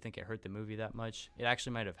don't really think it hurt the movie that much. It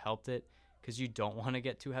actually might have helped it because you don't want to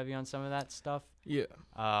get too heavy on some of that stuff. Yeah.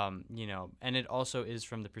 And it also is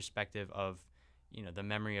from the perspective of, the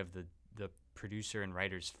memory of the producer and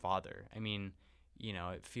writer's father.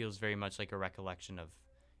 It feels very much like a recollection of,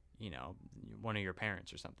 one of your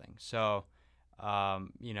parents or something. So,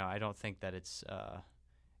 I don't think that it's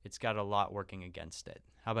got a lot working against it.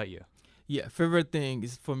 How about you? Yeah, favorite thing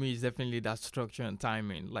is for me is definitely that structure and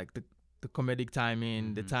timing, like the comedic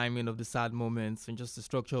timing, the timing of the sad moments, and just the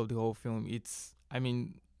structure of the whole film.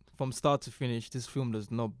 From start to finish, this film does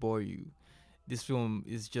not bore you. This film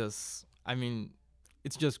is just,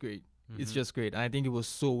 it's just great. It's just great, and I think it was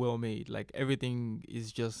so well made. Like everything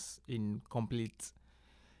is just in complete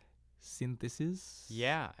synthesis.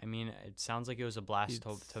 Yeah, it sounds like it was a blast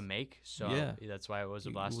to make. So yeah, that's why it was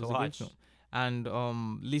a blast it was to a great watch. film.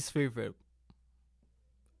 And least favorite,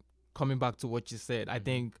 coming back to what you said, I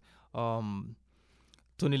think Tony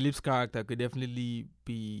Lip's character could definitely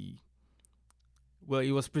be, well,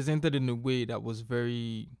 it was presented in a way that was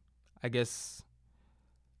very, I guess,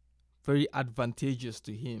 very advantageous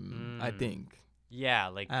to him, I think. Yeah,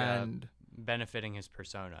 like and benefiting his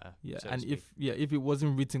persona. Yeah, so and to speak. if it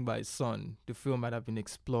wasn't written by his son, the film might have been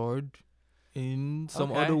explored in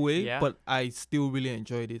some Okay, other way. yeah. But I still really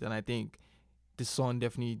enjoyed it, and I think the son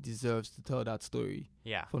definitely deserves to tell that story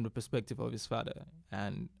from the perspective of his father,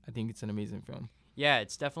 and I think it's an amazing film. Yeah,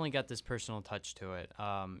 it's definitely got this personal touch to it.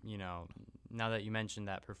 Now that you mentioned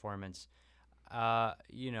that performance,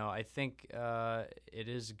 I think it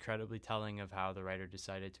is incredibly telling of how the writer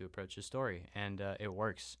decided to approach the story, and it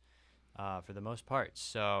works for the most part.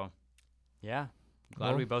 So, yeah,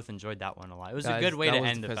 glad we both enjoyed that one a lot. It was a good way to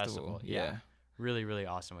end the festival. Yeah. Really, really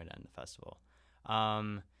awesome way to end the festival.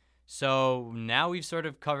 So now we've sort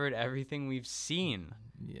of covered everything we've seen.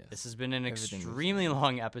 Yes. This has been an extremely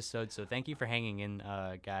long episode, so thank you for hanging in,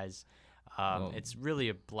 guys. It's really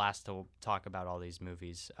a blast to talk about all these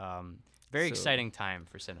movies. Very exciting time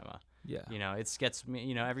for cinema. Yeah. It gets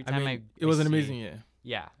me, every time it was an amazing year.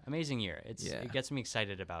 Yeah, amazing year. It gets me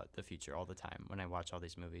excited about the future all the time when I watch all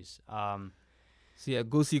these movies.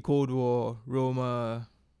 Go see Cold War, Roma.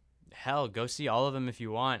 Hell, go see all of them if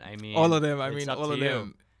you want. All of them. All of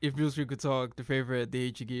them. If Bill Street could talk, The Favorite, The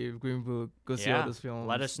Age You Give, Green Book, go see all those films.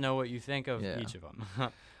 Let us know what you think of each of them.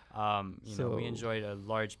 We enjoyed a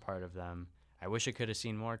large part of them. I wish I could have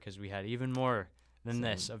seen more because we had even more than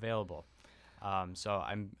this available. So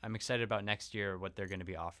I'm excited about next year, what they're going to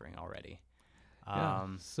be offering already.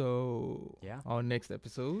 So yeah. our next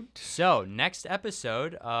episode. So next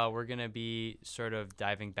episode, we're gonna be sort of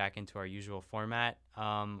diving back into our usual format.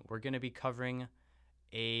 We're gonna be covering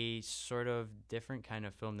a sort of different kind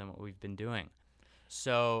of film than what we've been doing.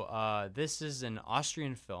 So this is an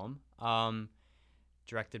Austrian film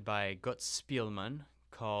directed by Götz Spielmann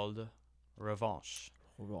called Revanche.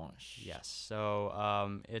 Yes.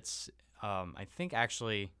 So it's I think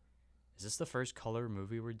actually, is this the first color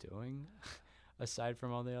movie we're doing aside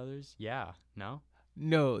from all the others? Yeah. No?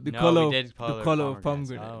 No, the No, color we of did the color of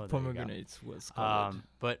pomegranates. Oh, there you go. pomegranates was colored.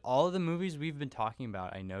 But all of the movies we've been talking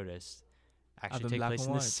about, I noticed, actually been take black place and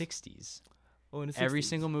in the white. 60s. Oh, in the 60s. Every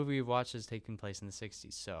single movie we've watched has taken place in the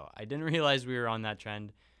 60s. So I didn't realize we were on that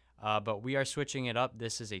trend. But we are switching it up.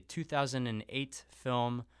 This is a 2008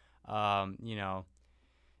 film,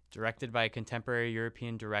 directed by a contemporary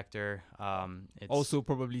European director. It's Also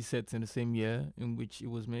probably set in the same year in which it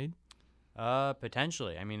was made.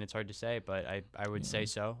 potentially. I mean, it's hard to say, but I would say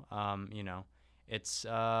so. It's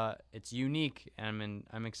unique, and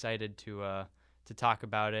I'm excited to talk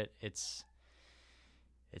about it. It's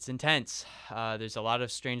intense. There's a lot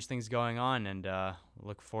of strange things going on, and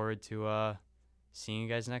look forward to seeing you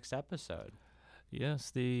guys next episode.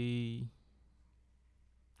 Yes, see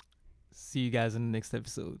you guys in the next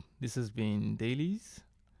episode. This has been Dailies.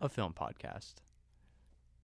 A film podcast.